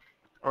boyfriend.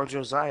 Or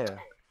Josiah?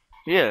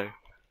 Yeah.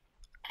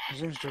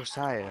 His name's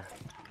Josiah.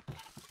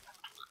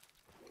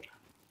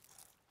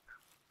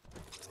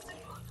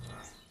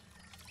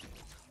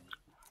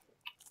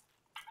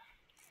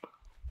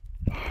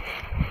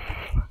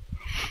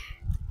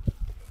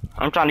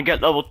 I'm trying to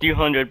get level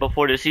 300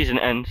 before the season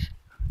ends.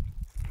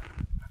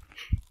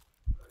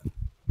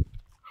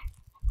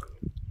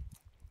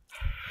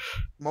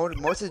 Mo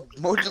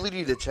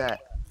deleted the chat.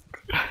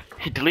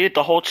 He deleted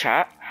the whole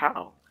chat?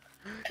 How?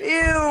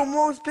 Ew,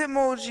 Mo's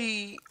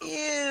Bitmoji.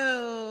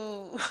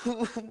 Ew.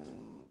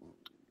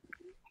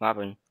 What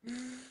happened?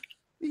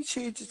 He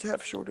changed his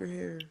half shorter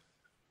hair.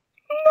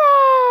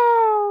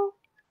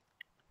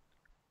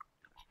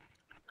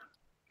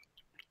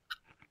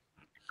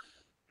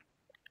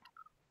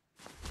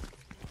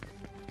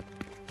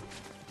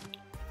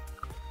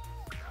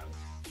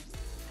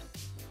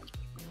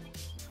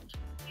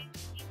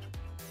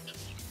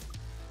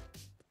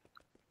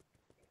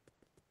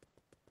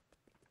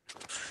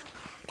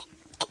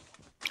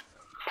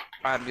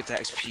 I'm get that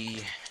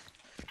XP.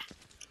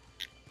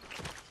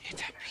 Hit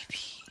that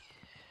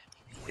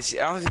PP.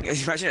 I don't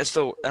think. Imagine it's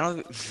still. I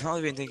don't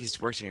even think it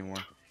works anymore.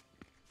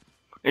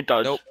 It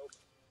does. Nope.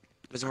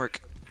 Doesn't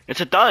work.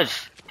 Yes, it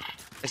does.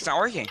 It's not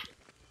working.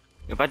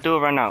 If I do it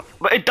right now,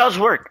 but it does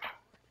work.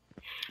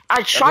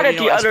 I tried it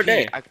the other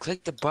day. I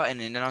clicked the button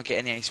and then I don't get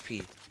any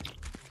XP.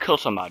 Kill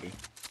somebody.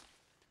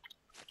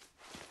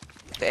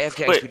 The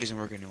AFK XP doesn't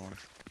work anymore.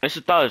 Yes,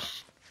 it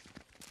does.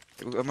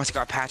 It must have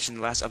got patched in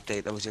the last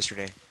update. That was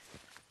yesterday.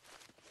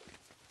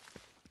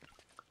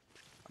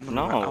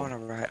 No. I wanna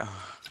ride.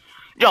 Oh.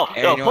 Yo,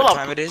 Hey, yo, you know pull what up.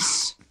 time it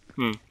is?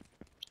 Hmm.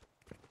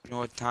 You know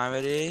what time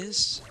it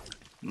is?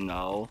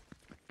 No.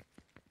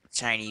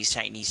 Chinese.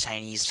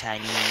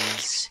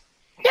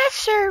 Yes,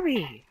 sir.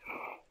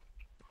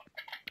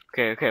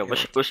 Okay.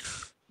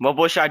 What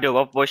voice should I do?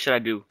 What voice should I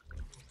do?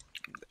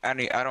 I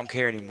don't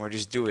care anymore.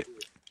 Just do it.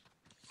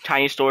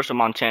 Chinese stores in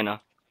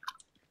Montana.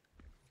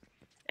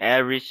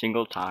 Every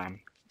single time.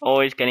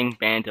 Always getting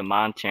banned in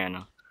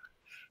Montana.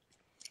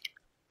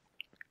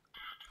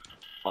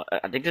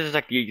 I think this is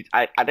like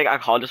I think I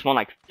called this one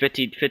like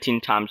 15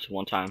 times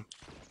one time.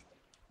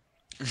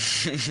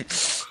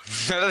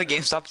 Remember the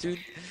GameStop dude?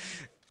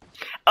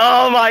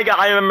 Oh my god,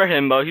 I remember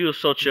him, bro. He was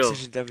so chill.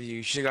 Such a W.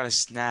 You should have got a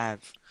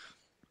snap.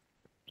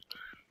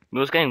 It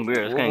was getting weird.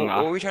 It was getting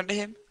What were we trying to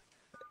him?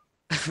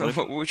 What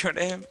were we trying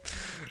to him?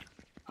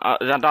 I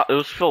thought it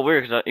was so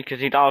weird because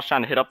he thought I was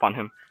trying to hit up on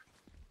him.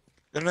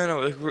 No,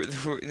 no,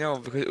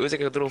 because it was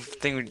like a little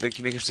thing like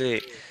you make him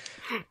say.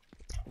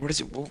 What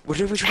is it? What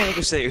did we try to make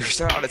him say? We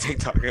started on a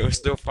TikTok. It was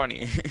still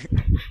funny.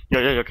 Yo,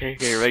 okay,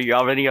 ready?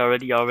 Y'all ready?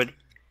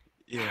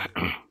 Yeah.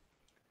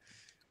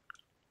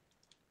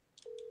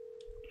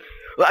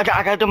 Well, I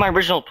gotta do my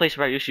original place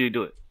where I usually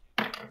do it.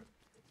 Thanks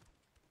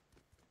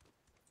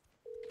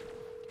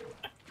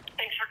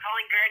for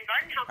calling Grand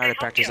Garden. How I can I gotta help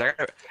practice. you?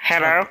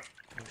 Hello? Oh,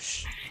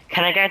 shh.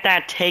 Can I get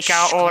that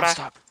takeout Shh, come on, order?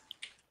 Stop.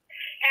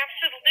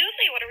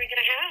 Absolutely. What are we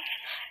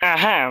gonna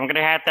have? I'm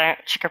gonna have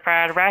that chicken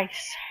fried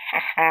rice.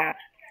 The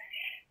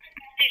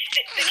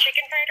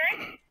chicken fried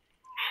rice?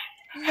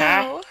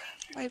 Huh?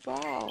 My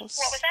balls.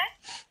 What was that?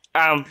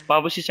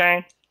 What was she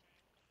saying?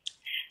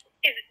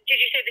 Did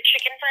you say the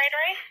chicken fried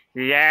rice?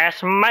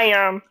 Yes,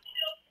 ma'am.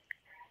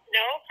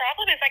 No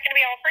problem. Is that gonna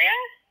be all for you?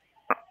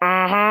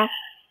 Mm-hmm.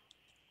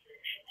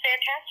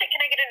 Fantastic.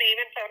 Can I get a name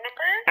and phone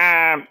number?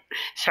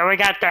 So we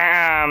got the,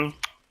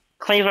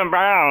 Cleveland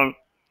Brown.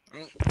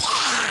 What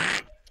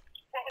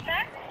was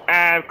that?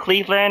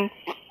 Cleveland.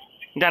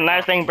 The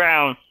last name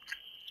Brown.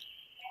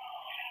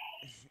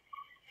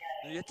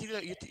 You have to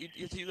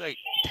do like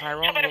How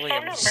Tyrone about a phone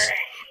Williams.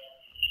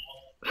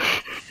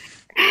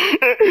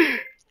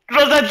 It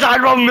was that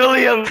Tyrone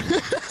Williams.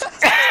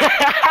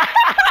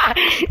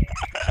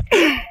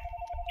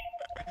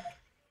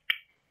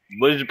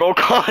 Was bro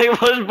calling?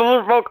 Was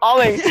bro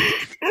calling?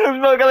 Was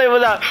bro calling?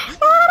 What's up?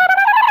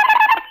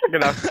 Good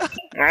enough.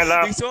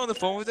 Hello. You still on the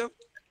phone with him?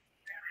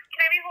 Can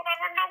I have you hold on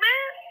one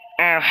moment?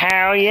 Oh,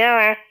 hell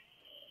yeah.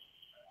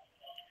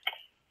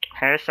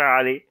 Hey,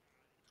 sorry.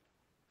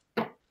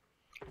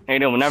 Hey,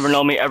 you'll never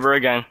know me ever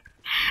again.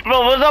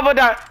 Bro, what's up with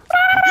that?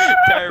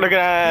 Look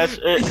at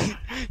that.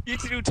 You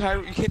have to do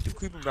Tyrone. You can't do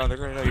Cleveland Brown. They're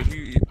gonna know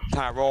you.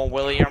 Tyrone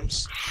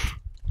Williams.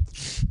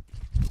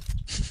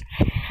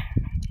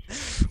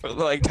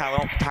 Like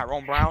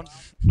Tyrone Brown.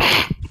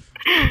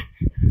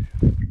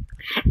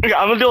 Okay,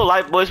 I'm gonna do a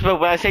light voice, but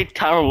when I say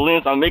Tyrone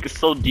Williams, I'll make it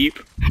so deep.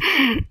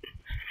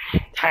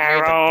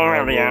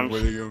 Tyrone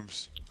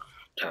Williams.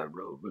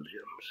 Tyrone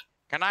Williams.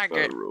 Can I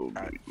get?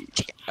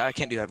 I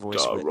can't do that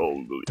voice.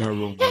 Tyrone Williams. Tyrone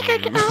Williams.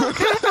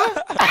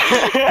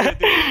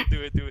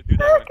 do it. Do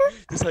that one.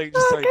 Just like do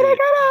it.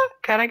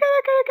 Can I get a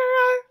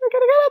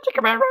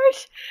chicken fried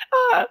rice?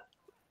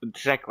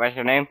 Second, what's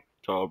your name?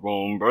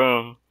 Tyrone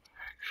Brown.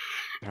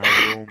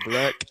 Tyrone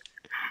Black.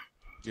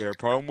 You got a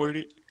problem with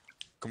it?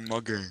 Come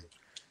on, gang.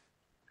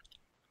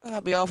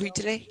 I'll be all for you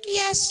today.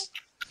 Yes.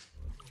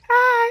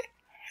 Hi.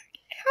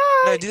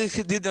 No, do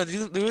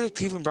the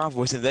Cleveland Brown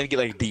voice and then get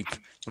like deep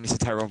when you say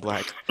Tyrone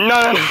Black.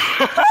 No.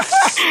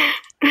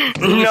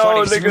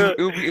 No, nigga.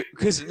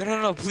 Because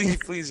no, please.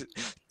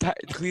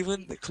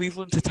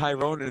 Cleveland to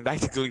Tyrone and back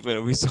to Cleveland.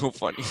 It'll be so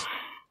funny.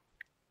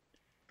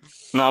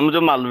 No, I'm gonna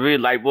do my really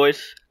light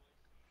voice.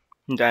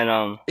 Then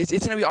It's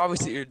gonna be obvious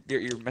that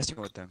you're messing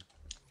with them.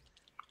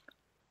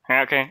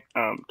 okay.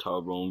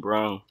 Tyrone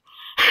Brown.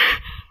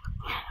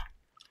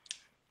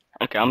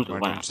 Okay, I'm doing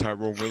one.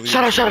 Tyrone Williams.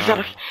 Shut up.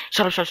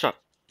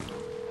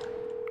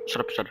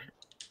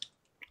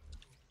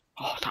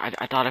 Oh,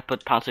 I thought I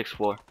put pound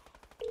 6-4.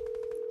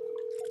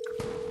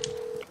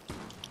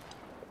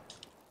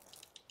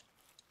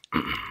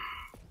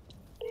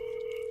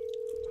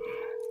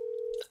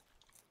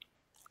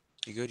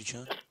 You good, you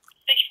chillin'?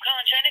 Thank you for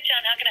calling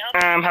Chinatown. How can I help you?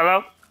 Hello?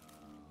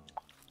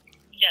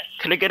 Yes.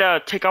 Can I get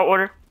a takeout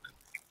order?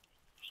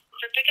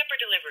 For pickup or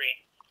delivery?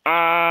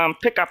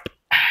 Pickup.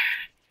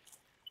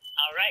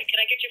 All right. Can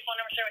I get your phone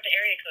number, start with the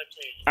area code,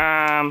 please?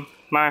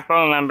 My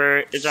phone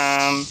number is,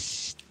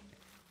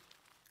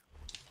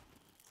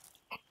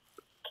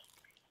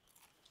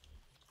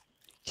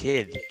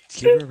 Kid,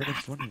 give her a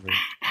phone number.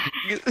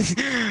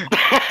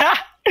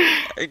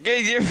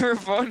 Give her a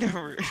phone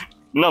number.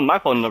 No, my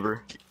phone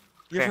number.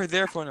 Give her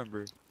their phone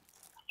number.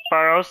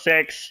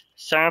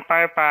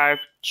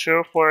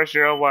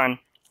 406-755-2401.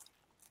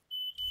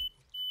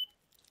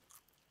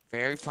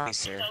 Very fine,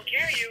 sir. Okay, are you,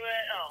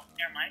 oh,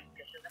 never mind.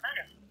 This doesn't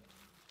matter.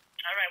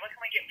 Alright, what can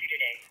we get for you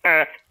today?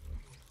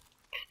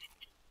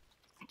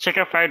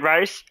 Chicken fried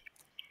rice.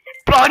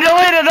 Bro, no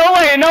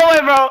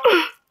way, bro.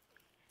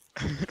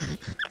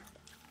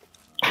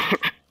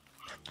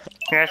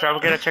 Yes, I will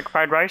get a chicken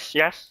fried rice.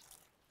 Yes.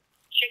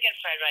 Chicken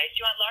fried rice.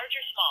 You want large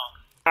or small?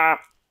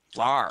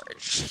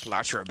 Large.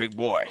 Large for a big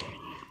boy.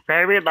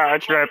 Very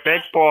large for a big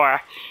boy.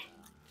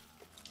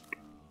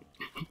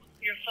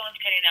 Your phone's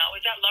cutting out.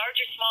 Was that large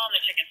or small in the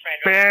chicken fried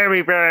rice?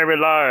 Very, very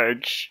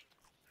large.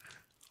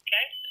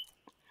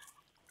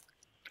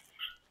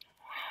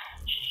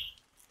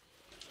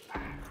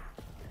 Okay.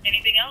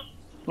 Anything else?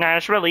 Nah,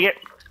 that's really it.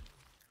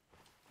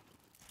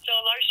 So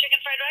a large chicken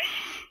fried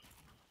rice?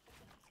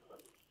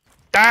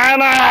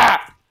 Dana!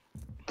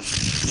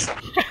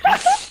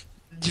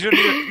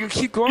 You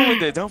keep going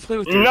with it. Don't play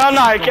with it. No,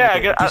 I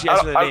can't. Did she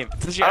ask for the name?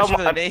 Did she ask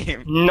for the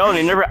name? No,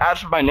 they never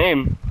asked for my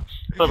name.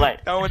 But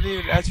like, I wouldn't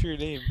even ask for your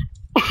name.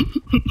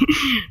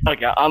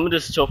 okay, I'm gonna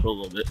just chill for a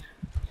little bit.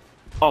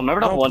 Oh,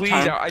 remember that No, one please,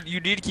 time? you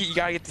need to you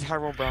gotta get the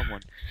Tyrone Brown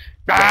one.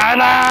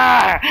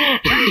 Dana!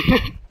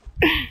 You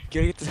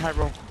gotta get the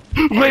Tyrone.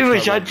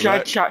 Wait,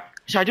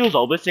 should I do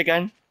Lois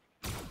again?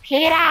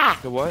 Peter!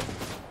 The what?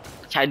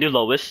 Should I do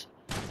Lois?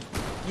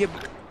 Yeah,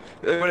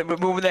 but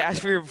when they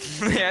ask for your,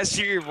 when they ask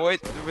for your voice,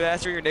 when they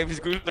ask for your name, it's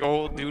going to the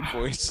whole dude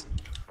voice.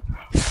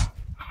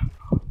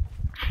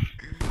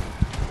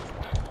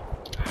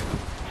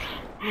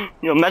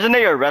 Yo, imagine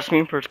they arrest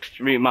me for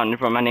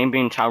my name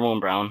being Tyrone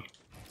Brown.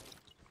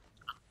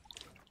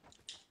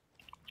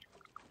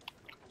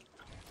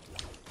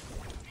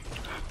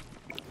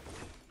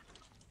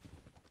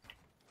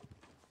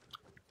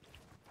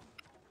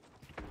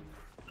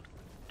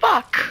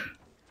 Fuck!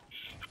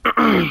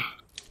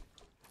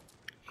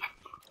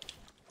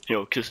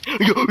 Yo, kiss. Yo.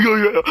 Don't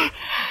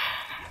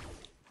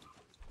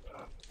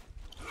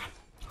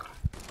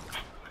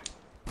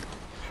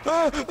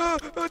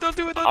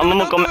do it, I'm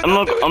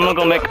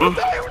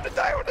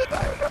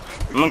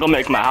gonna go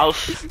make my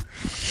house.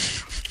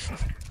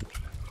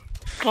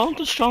 Don't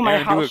destroy my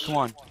Aaron, house. do it, come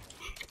on.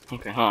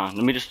 Okay, hold on.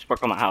 Let me just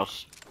work on my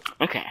house.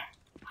 Okay.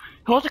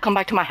 Who wants to come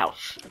back to my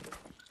house?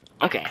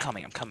 Okay.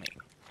 I'm coming.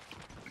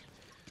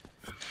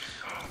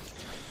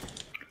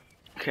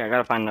 Okay, I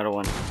gotta find another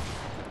one.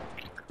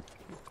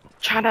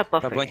 Try that A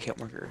buffet. blanket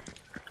marker.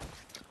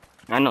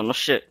 I know, no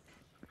shit.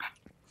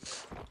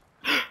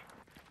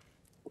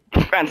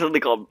 Randomly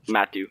called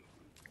Matthew.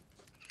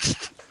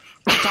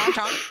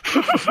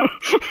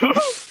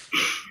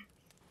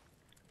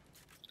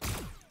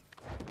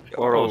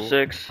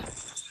 406.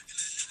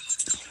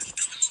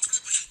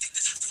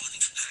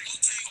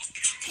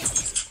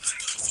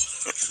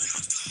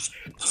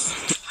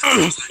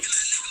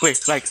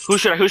 Wait, like,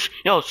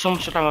 yo, someone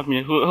should talk about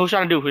me. Who should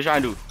I do? Who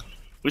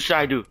should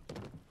I do?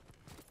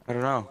 I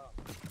don't know.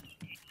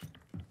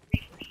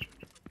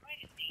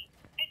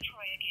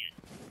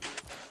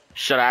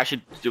 Should I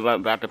actually do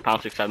about the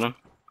pound 67?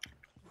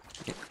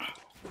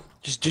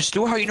 Just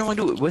do it how you normally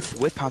do it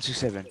with pound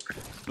 67.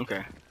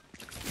 Okay.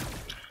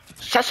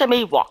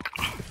 Sesame walk.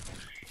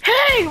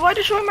 Hey, why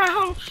destroy my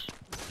house?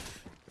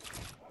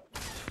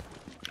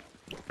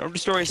 Don't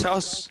destroy his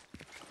house.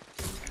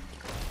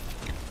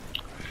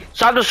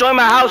 Stop destroying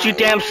my house, you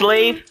damn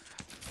slave!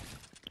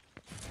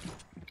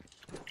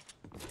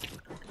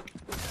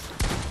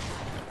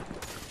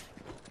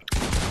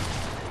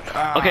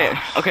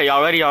 Okay,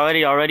 y'all ready?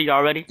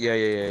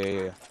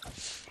 Yeah.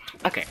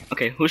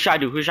 Okay, who should I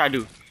do? Should I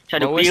do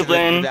Cleveland?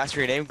 Cleveland? Ask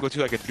your name, go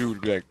to like a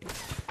dude, be like,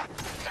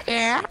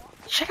 Yeah.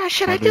 Should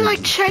I do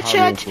like should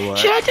I do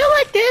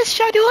like this?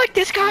 Should I do like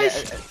this,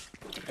 guys?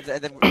 yeah,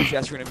 and then if you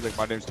ask your name, be like,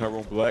 my name's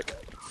Tyrone Black.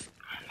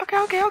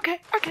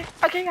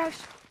 Okay,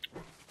 guys.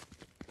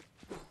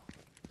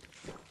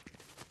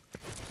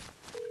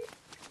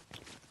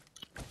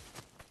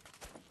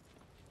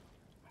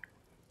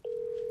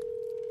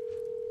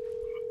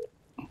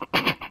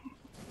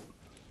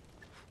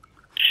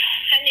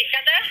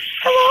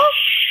 Hello?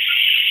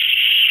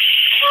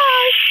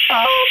 Hi.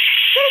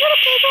 Can I get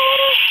a takeout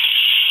order?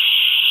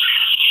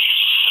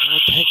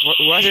 What the heck?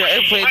 Why is there an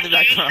airplane in the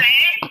background?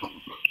 Can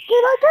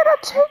I get a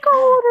takeout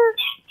order?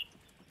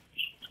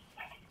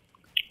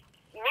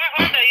 What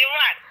order you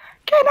want?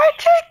 Can I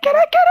get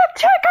a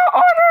takeout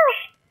order?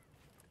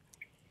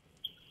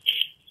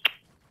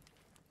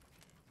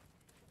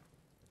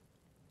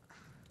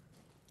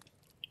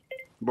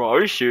 Bro,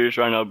 are you serious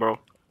right now, bro?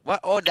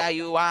 What order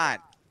you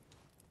want?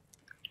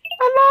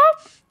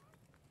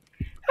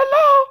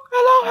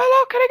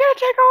 Hello? Can I get a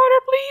takeout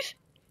order, please?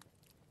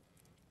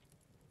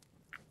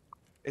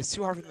 It's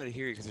too hard for them to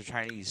hear you because they're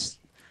Chinese.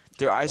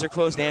 Their eyes are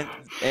closed and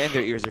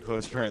their ears are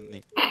closed,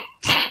 apparently.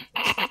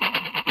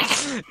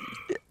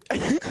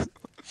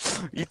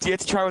 You have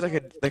to try with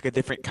like a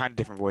different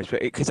voice,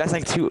 but because that's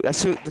too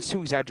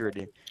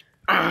exaggerated.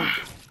 Okay.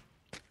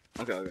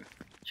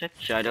 Should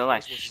you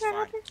like? Voice is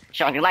fine.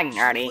 Should you like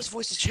nerdy? His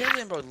voice is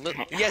chilling, bro.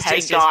 Yes, Hey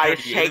yes, guys,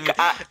 nerdy. hey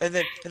And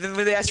then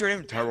when they ask your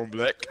name, Tyrone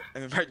Black,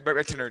 and then right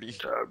back to nerdy.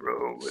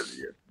 Tyrone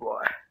Williams,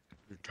 boy.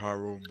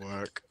 Tyrone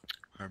Black.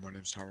 Hi, my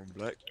name's Tyrone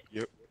Black.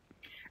 Yep.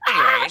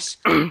 Anyways.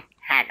 Hey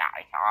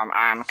guys,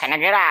 can I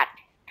get that?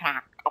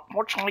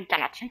 Unfortunately,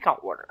 can I take out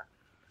order?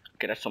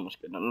 Okay, that's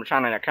almost good. I'm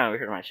trying to kind of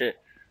hear my shit.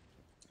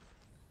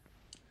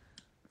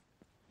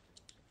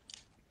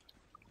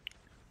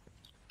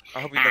 I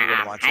hope you never go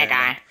to Montana. Hey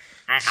guys,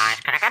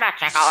 can I get a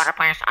take out order,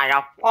 please? I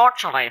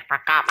unfortunately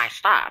forgot my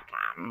stuff.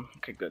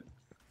 Okay, good.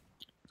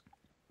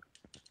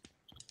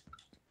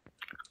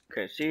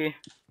 Okay, see.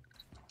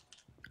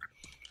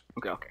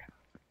 Okay.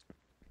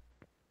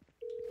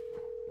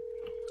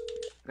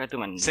 I gotta do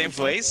my Same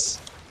place?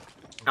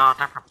 No,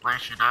 different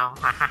place, you know.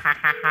 China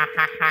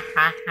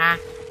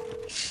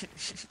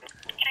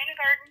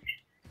Garden.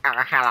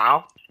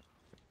 Hello.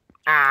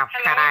 Hello, Can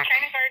I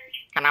China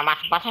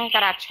Garden.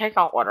 get a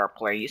takeout order,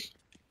 please?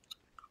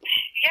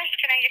 Yes,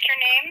 can I get your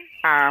name?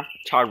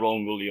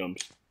 Tyrone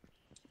Williams.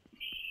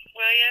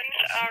 Williams,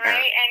 alright,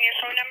 and your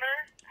phone number?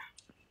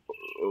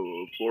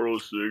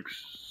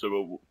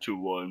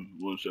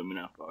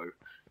 406-721-1795.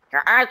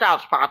 As I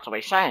was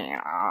possibly saying,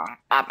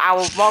 I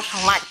will most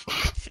like.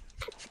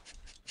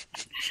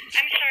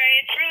 I'm sorry,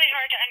 it's really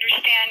hard to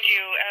understand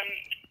you.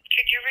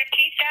 Could you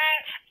repeat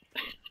that?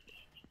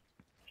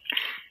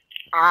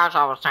 As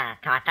I was saying,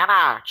 can I get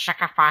a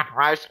chicken fried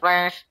rice,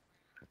 please?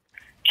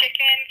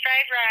 Chicken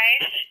fried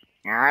rice.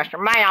 Yes,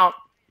 ma'am.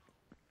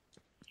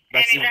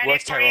 That's And is that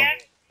what's it for you?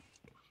 Tyrone.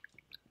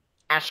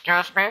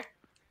 Excuse me?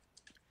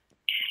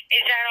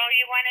 Is that all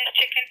you want is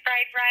chicken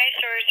fried rice,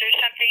 or is there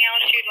something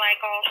else you'd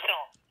like also?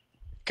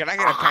 Can I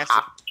get a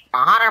pencil?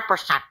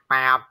 100%,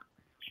 ma'am.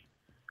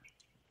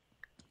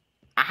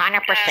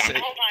 100%. Hold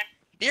on.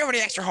 Do you have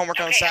any extra homework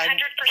on the Okay, 100%. side?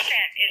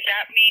 Does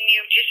that mean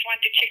you just want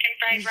the chicken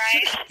fried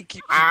rice?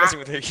 keep messing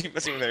with her. Keep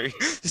messing with her. You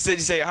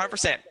say 100%. Oh,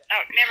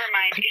 never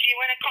mind. If you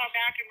want to call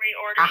back and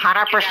reorder, you can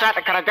do 100%.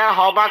 that. Can I get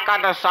homework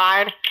on the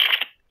side?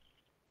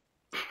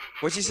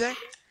 What'd she say?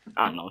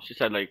 I don't know. She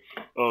said like,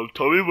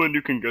 tell me when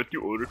you can get the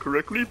order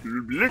correctly.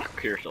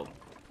 Here, so.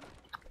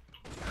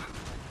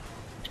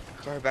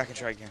 Call her back and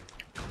try again.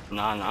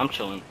 Nah, I'm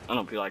chilling. I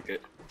don't feel like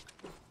it.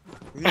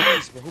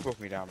 Who broke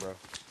me down, bro?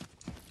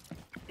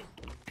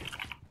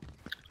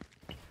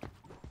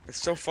 It's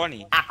so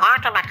funny.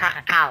 According to my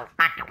clinical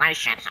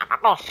calculations, I'm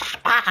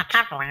almost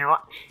positively.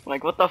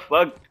 Like, what the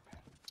fuck?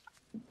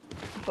 Who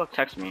the fuck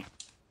text me?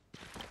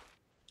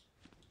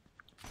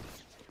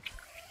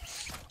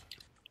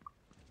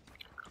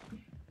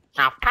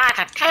 So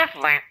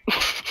positively.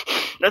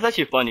 That's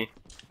actually funny.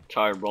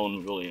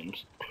 Tyrone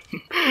Williams.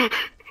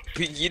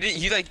 You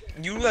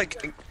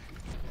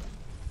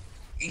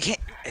can't.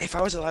 If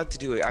I was allowed to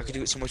do it, I could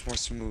do it so much more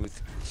smooth.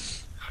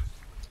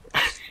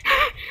 I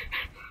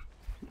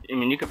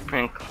mean, you could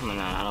prank. No,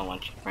 I don't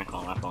want you to prank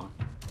on my phone.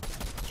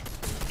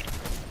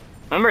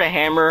 Remember the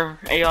hammer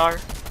AR?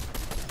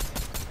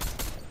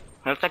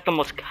 That's like the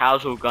most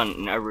casual gun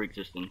in ever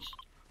existence.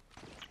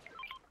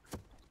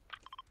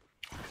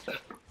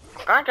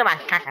 According to my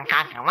second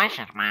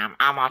calculations, ma'am,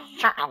 I most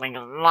certainly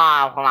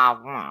love.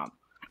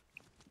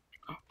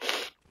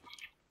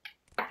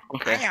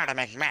 Okay. I know how to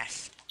make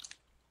meth.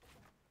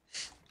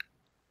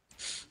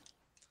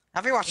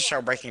 Have you watched the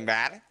show Breaking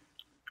Bad?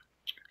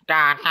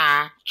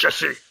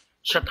 Jesse,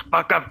 shut the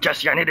fuck up,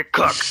 Jesse. I need to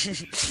cook.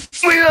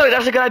 Wait,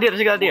 that's a good idea.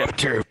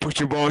 Walter, put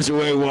your balls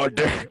away,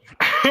 Walter.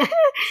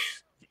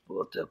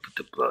 Walter, put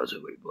the balls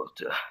away,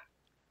 Walter.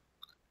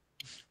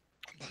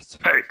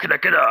 Hey, can I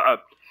get a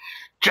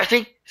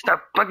Jesse?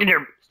 Stop fucking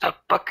your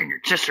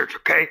sisters,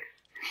 okay?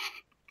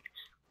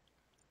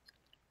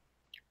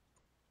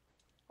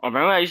 Oh,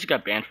 remember I used to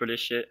get banned for this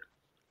shit?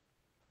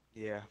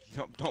 Yeah,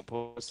 don't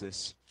post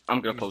this. I'm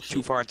gonna post too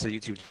it. far into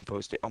YouTube to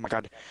post it. Oh my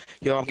god.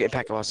 Yo, I'm getting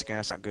packet loss again.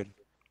 That's not good.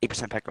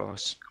 8% packet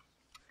loss.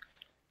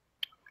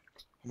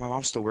 My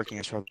mom's still working.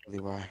 That's probably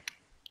why.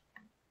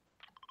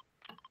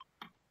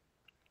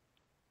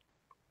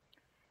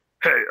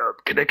 Hey,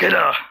 can I get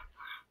a...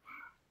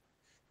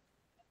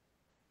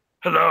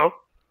 Hello?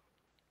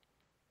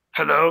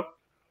 Hello?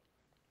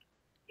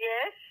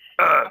 Yes?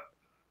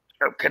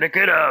 Can I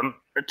get, a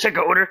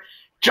ticket order?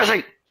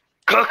 Jesse,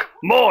 cook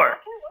more! What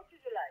would you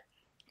like?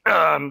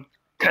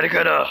 Can I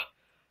get a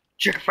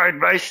chicken fried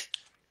rice?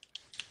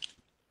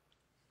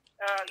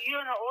 You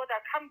want to order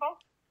combo?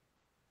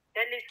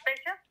 Daily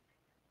special?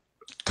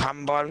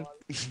 Combo?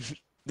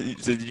 Did you You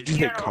say want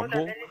to order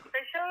combo? daily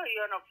special? You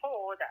want a full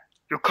order?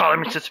 You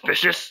calling me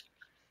suspicious?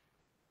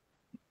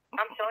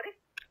 I'm sorry?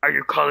 Are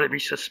you calling me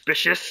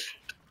suspicious?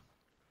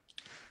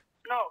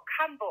 No,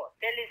 combo.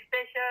 Daily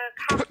special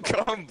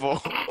combo. Combo?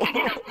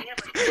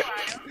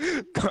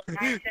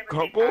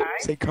 Combo?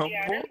 Say combo?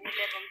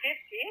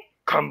 1150.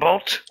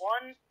 Cumbolt?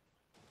 One,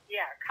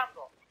 yeah,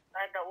 combo.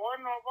 And the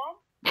one of them,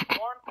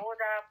 one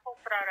order pork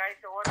fried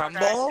rice, one Combo?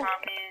 order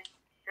coming,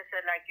 just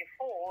like a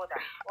full order.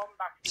 One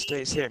box each.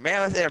 place here.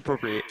 Man, that's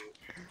inappropriate.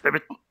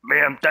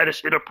 Ma'am, that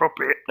is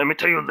inappropriate. Let me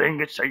tell you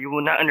language that you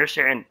will not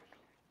understand.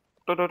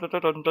 Dun, dun, dun,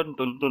 dun, dun,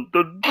 dun, dun,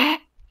 dun.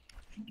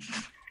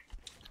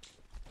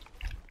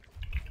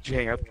 Did you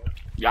hang up?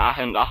 Yeah, I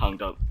hung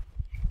up.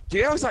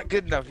 Dude, that was not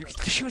good enough.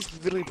 She was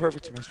literally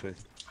perfect to mess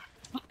with.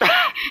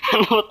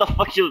 What the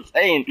fuck you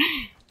saying?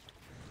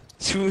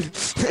 Dude,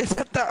 it's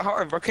not that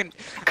hard, bro.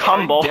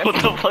 Combo?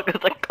 What the fuck is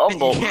a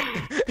combo?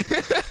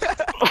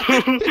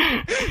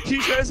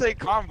 You trying to say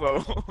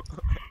combo?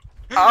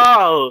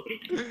 Oh,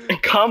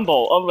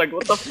 combo. I'm like,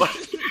 what the fuck?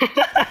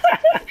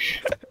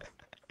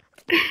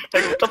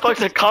 Like, what the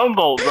fuck's a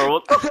combo, bro?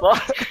 What the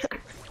fuck?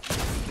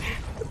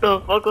 What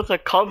the fuck was a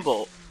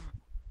combo?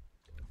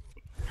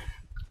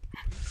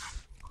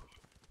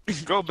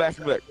 Go back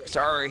and be like,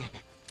 sorry.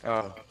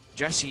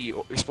 Jesse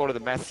exploded the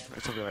meth or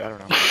something like that. I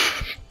don't know.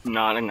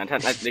 No, I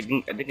think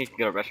you can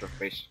get arrested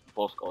for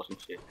false calls and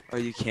shit. Oh,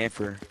 you can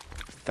for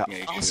the Yeah,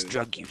 you false should.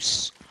 drug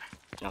use.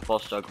 Yeah,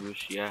 false drug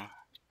use, yeah.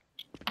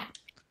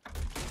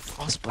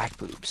 False black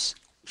boobs.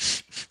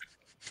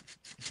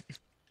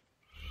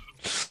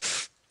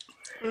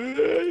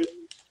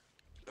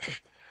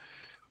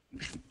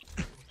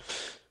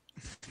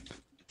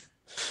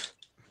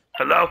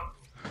 Hello?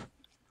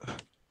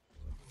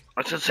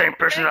 What's the same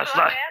person as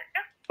last?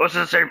 What's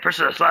the same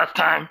person as last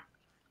time?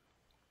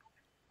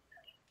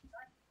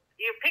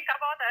 You pick up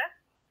order?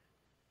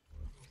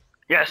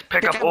 Yes,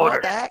 pick up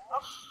order.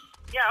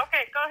 Yeah,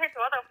 okay, go ahead to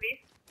order, please.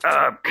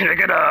 Can I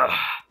get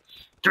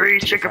 3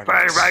 chicken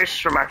fried rice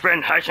for my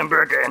friend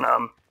Heisenberg and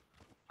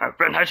my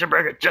friend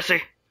Heisenberg and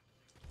Jesse?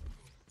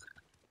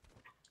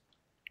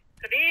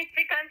 3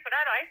 chicken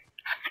fried rice.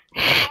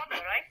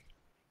 Order, right?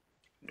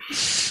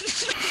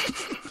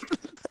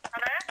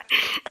 Hello?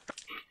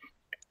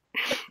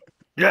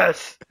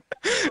 Yes.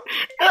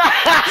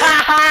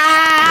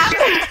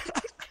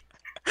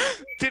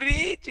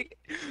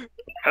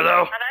 Hello?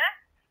 Hello?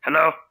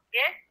 Hello?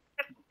 Yes?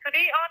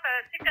 3 order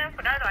chicken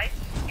fried rice.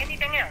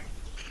 Anything else?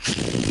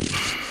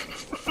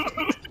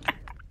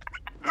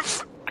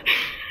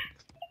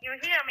 You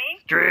hear me?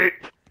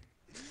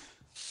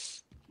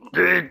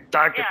 3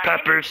 Dr. Yeah,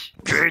 Peppers,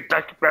 3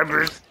 Dr.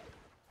 Peppers,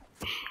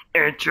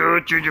 and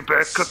 2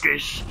 gingerbread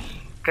cookies.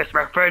 Cause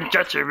my friend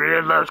Jesse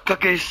really loves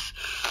cookies,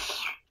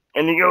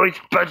 and he always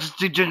budgets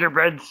to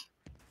gingerbreads.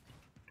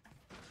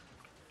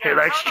 He Yeah,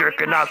 likes how long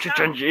jerking you off to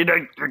coming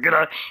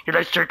he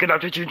likes jerking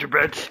off to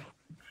gingerbreads.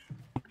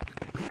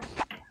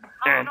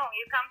 How And- long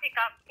you come pick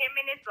up? 10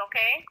 minutes,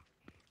 okay?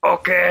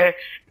 Okay,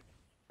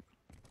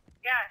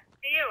 Yeah,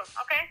 see you,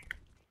 okay?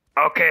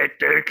 okay,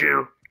 thank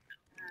you.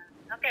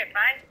 Okay,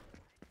 bye.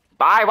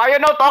 Bye. Why you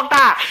no talk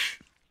that?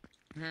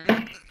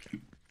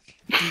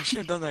 You should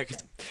have done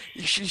that.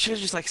 You should have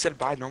just like said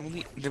bye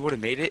normally. They would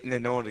have made it, and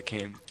then no one would have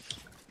came.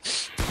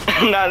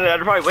 No,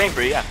 they're probably waiting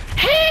for you. Yeah.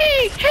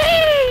 Hey,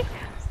 hey.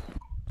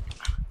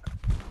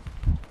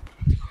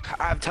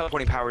 I have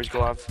teleporting powers.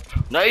 Go off.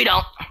 No, you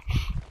don't.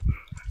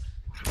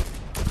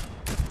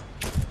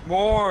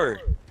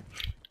 More.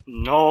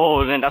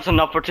 No, then that's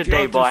enough for If you today,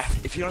 don't do- boy.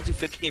 If you don't do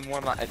 15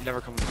 more, I'd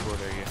never come to the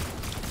border again.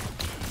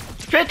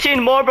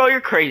 15 more, bro.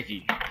 You're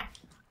crazy.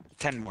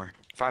 10 more.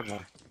 5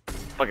 more.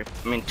 Fuck it.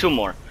 I mean, 2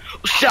 more.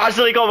 Shit, I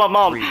still go with my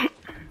mom. 3.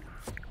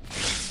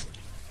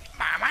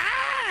 Mama!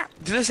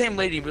 Do the same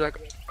lady and be like,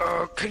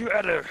 can you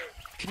add a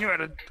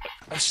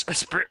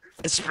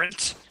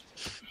sprint?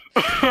 A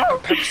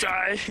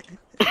Pepsi?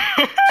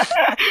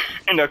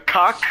 And a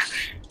cock.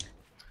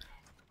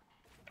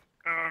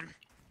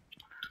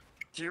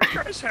 Do you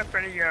guys have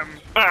any, I'm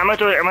gonna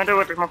do it with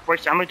a different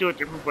voice. I'm gonna do a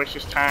different voice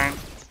this time.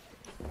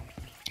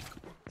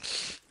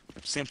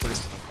 Same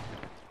place.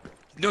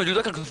 No, do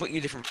like a completely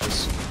different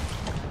place.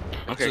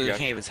 Okay, So you yeah.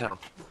 can't even tell.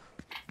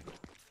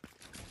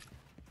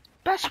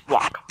 Best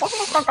walk.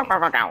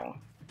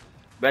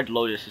 Red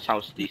Lotus is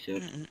sounds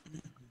decent.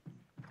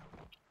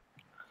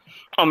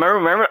 Oh,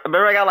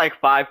 remember I got like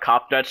 5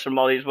 cop deaths from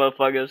all these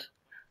motherfuckers?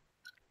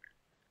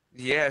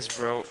 Yes,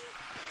 bro.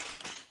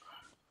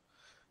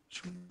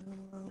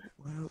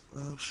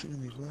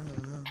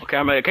 Okay,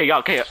 I'm ready. Okay, y'all,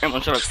 okay,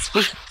 everyone, shut up.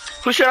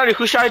 Who should I do?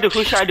 Who should I do?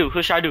 Who should I do?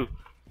 Who should I do?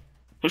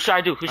 Who should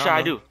I do? Who should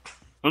I do?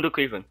 I'm gonna do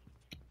Cleveland.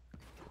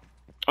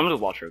 I'm gonna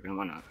do Walter again,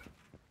 why not?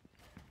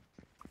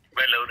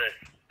 Red Lotus.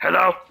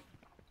 Hello?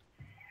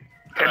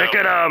 Can I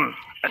get, a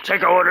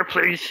take order,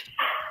 please?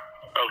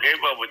 Okay,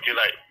 what would you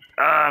like?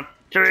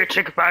 3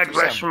 chicken fried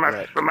rice from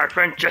my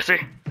friend Jesse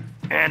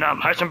and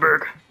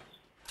Heisenberg.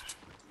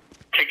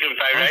 Chicken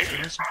fried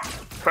rice?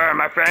 For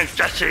my friend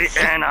Jesse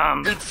and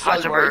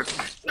Heisenberg.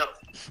 No.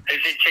 Is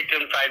it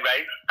chicken fried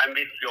rice? I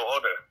missed your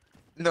order.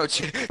 No,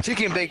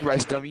 chicken baked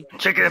rice, dummy.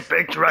 Chicken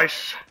baked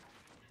rice.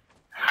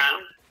 Huh?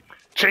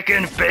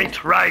 Chicken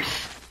baked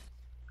rice.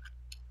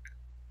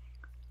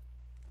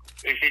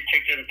 Is it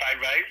chicken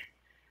fried rice?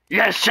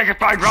 Yes, chicken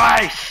fried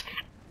rice.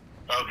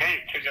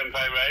 Okay, chicken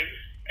fried rice.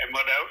 And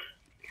what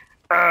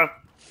else?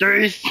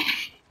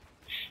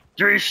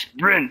 3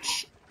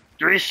 sprints.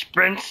 3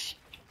 sprints.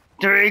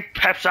 3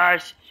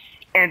 Pepsis.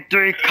 And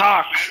 3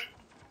 cocks.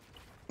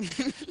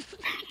 Kirby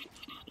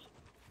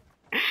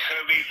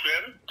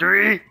shrimp?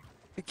 3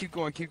 Keep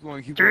going, keep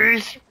going, keep 3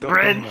 going. Don't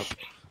hang up.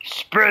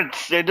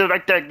 sprints. They do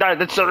like that.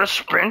 That's sort of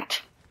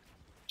sprint.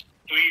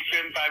 3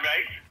 shrimp fried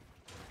rice.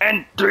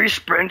 And 3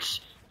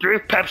 sprints, 3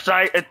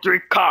 Pepsi, and 3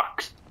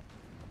 cocks.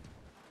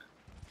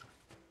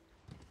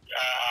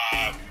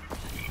 I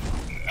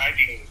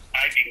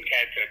didn't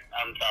catch it.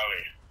 I'm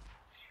sorry.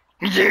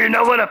 Do you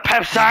know what a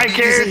Pepsi Did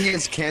you say is? he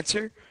has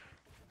cancer?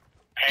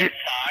 Pepsi?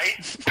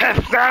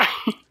 Pepsi.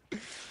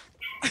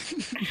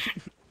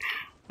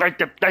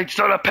 like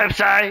soda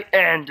Pepsi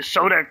and the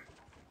soda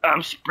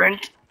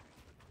Sprint.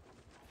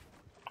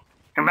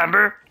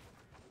 Remember?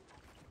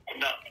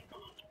 No.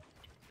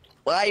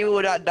 Why you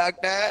would not duck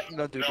that?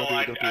 Don't do it, No,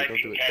 don't do it, I don't do it, don't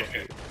do didn't it, catch don't do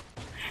it. it.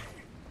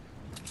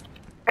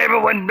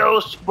 Everyone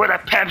knows what a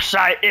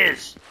Pepsi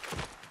is.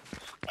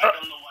 I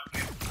don't know what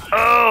Pepsi.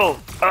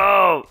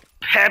 Oh,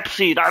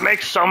 Pepsi. That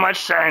makes so much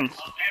sense.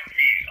 Oh,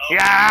 Pepsi. Oh,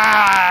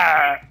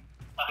 Yeah.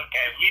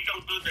 Okay, we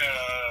don't do the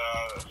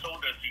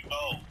soda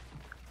before.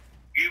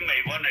 You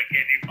may want to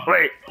get it from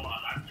Wait. the store,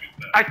 not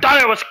cheaper. I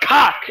thought it was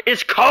cock.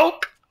 It's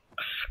Coke?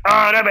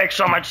 Oh, that makes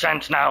so much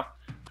sense now.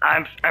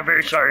 I'm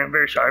very sorry. I'm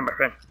very sorry, my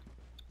friend.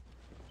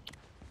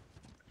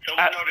 So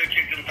we know the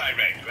chicken fried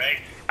rice, right?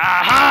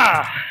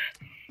 Aha!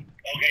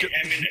 Okay,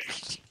 10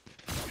 minutes.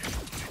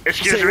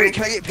 Excuse Say, me. wait,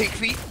 can I get pig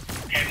feet?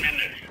 10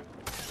 minutes.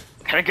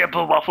 Can I get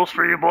blue waffles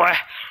for you, boy?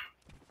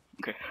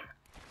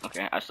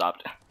 Okay, I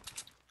stopped.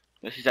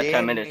 This is at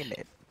 10 minutes. Damn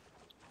it.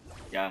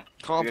 Yeah.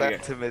 Call Yeah, back in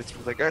 10 minutes.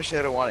 Like, actually,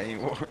 I don't want it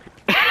anymore.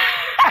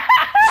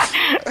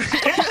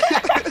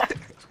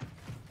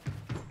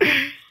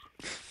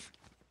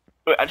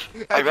 Wait,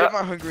 I'm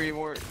not hungry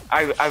anymore.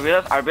 I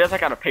realized I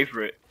gotta pay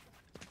for it.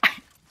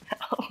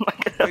 Oh my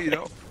god. No, you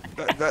don't.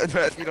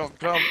 That you don't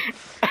come.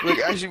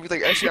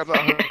 Actually, I'm not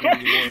hungry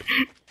anymore.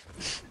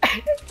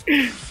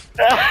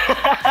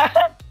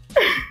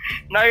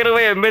 Not gonna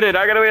wait a minute.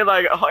 I gotta wait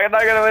I'm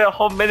not gonna wait a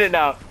whole minute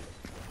now.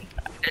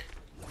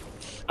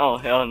 Oh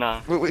hell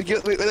nah. Wait,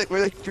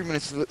 like 3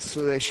 minutes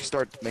so they should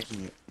start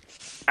making it.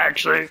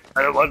 Actually,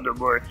 I don't want no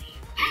more.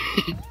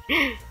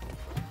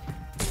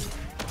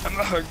 I'm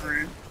not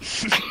hungry.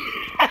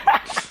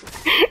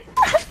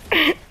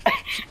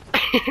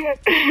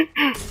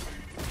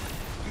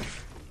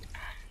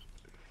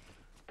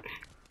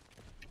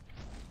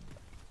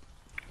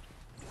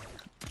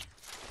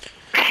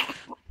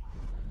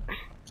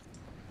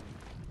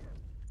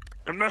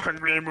 I'm not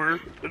hungry anymore.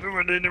 I don't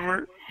want it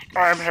anymore.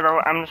 Hello.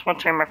 I'm just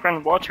wondering. My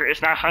friend Walter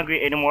is not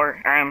hungry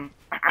anymore.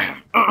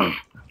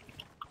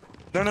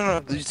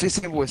 No. You say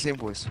same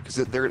voice, because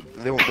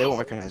they won't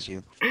recognize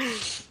you.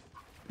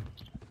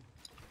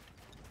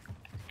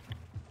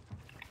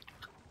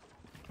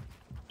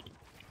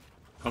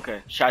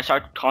 Okay. Should I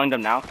start calling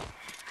them now?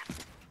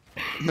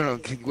 No,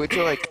 wait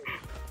till like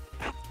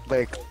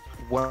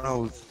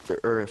 1:03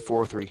 or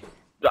 4:03.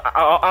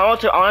 I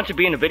want to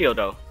be in the video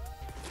though.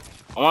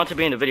 I want to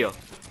be in the video.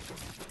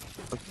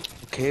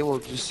 Okay, well,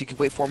 you can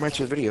wait 4 minutes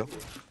for the video.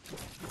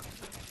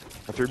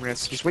 Or 3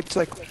 minutes. Just wait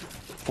till like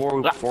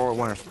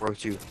 4:01 or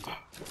 4:02.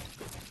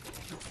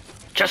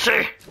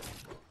 Jesse.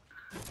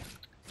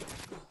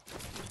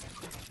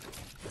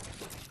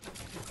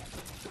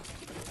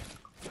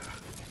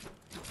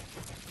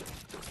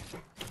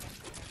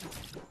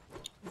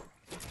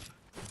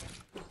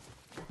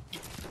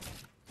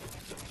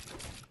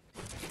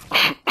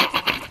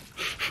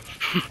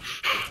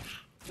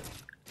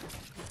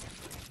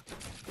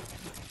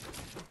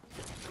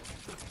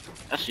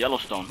 That's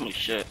Yellowstone, holy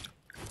shit.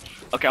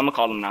 Okay, I'm gonna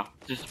call him now.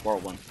 This is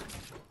 401.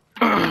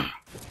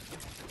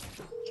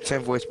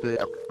 Same voice, but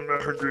I'm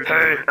not hungry.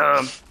 Hey,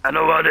 I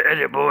know how to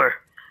edit more.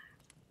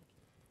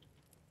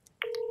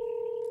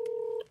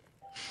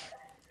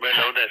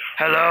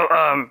 Hello,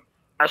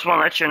 I just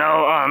wanna let you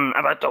know,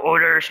 about the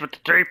orders with the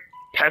 3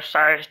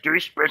 Pepsis, 3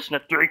 Sprints, and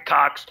the 3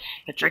 Cocks,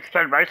 and chicken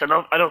fried rice. I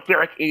don't feel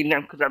like eating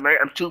them because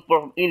I'm too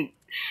full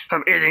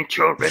from eating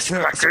 2 Ritz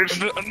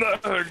crackers. I'm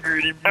not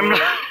hungry anymore.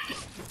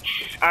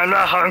 I'm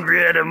not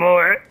hungry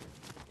anymore.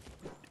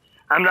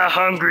 I'm not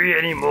hungry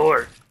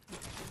anymore.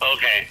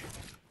 Okay.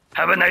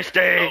 Have a nice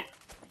day.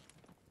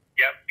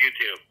 Yep, you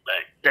too.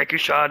 Bye. Thank you,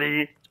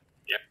 Shadi.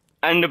 Yep.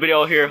 End the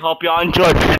video here. Hope y'all enjoyed.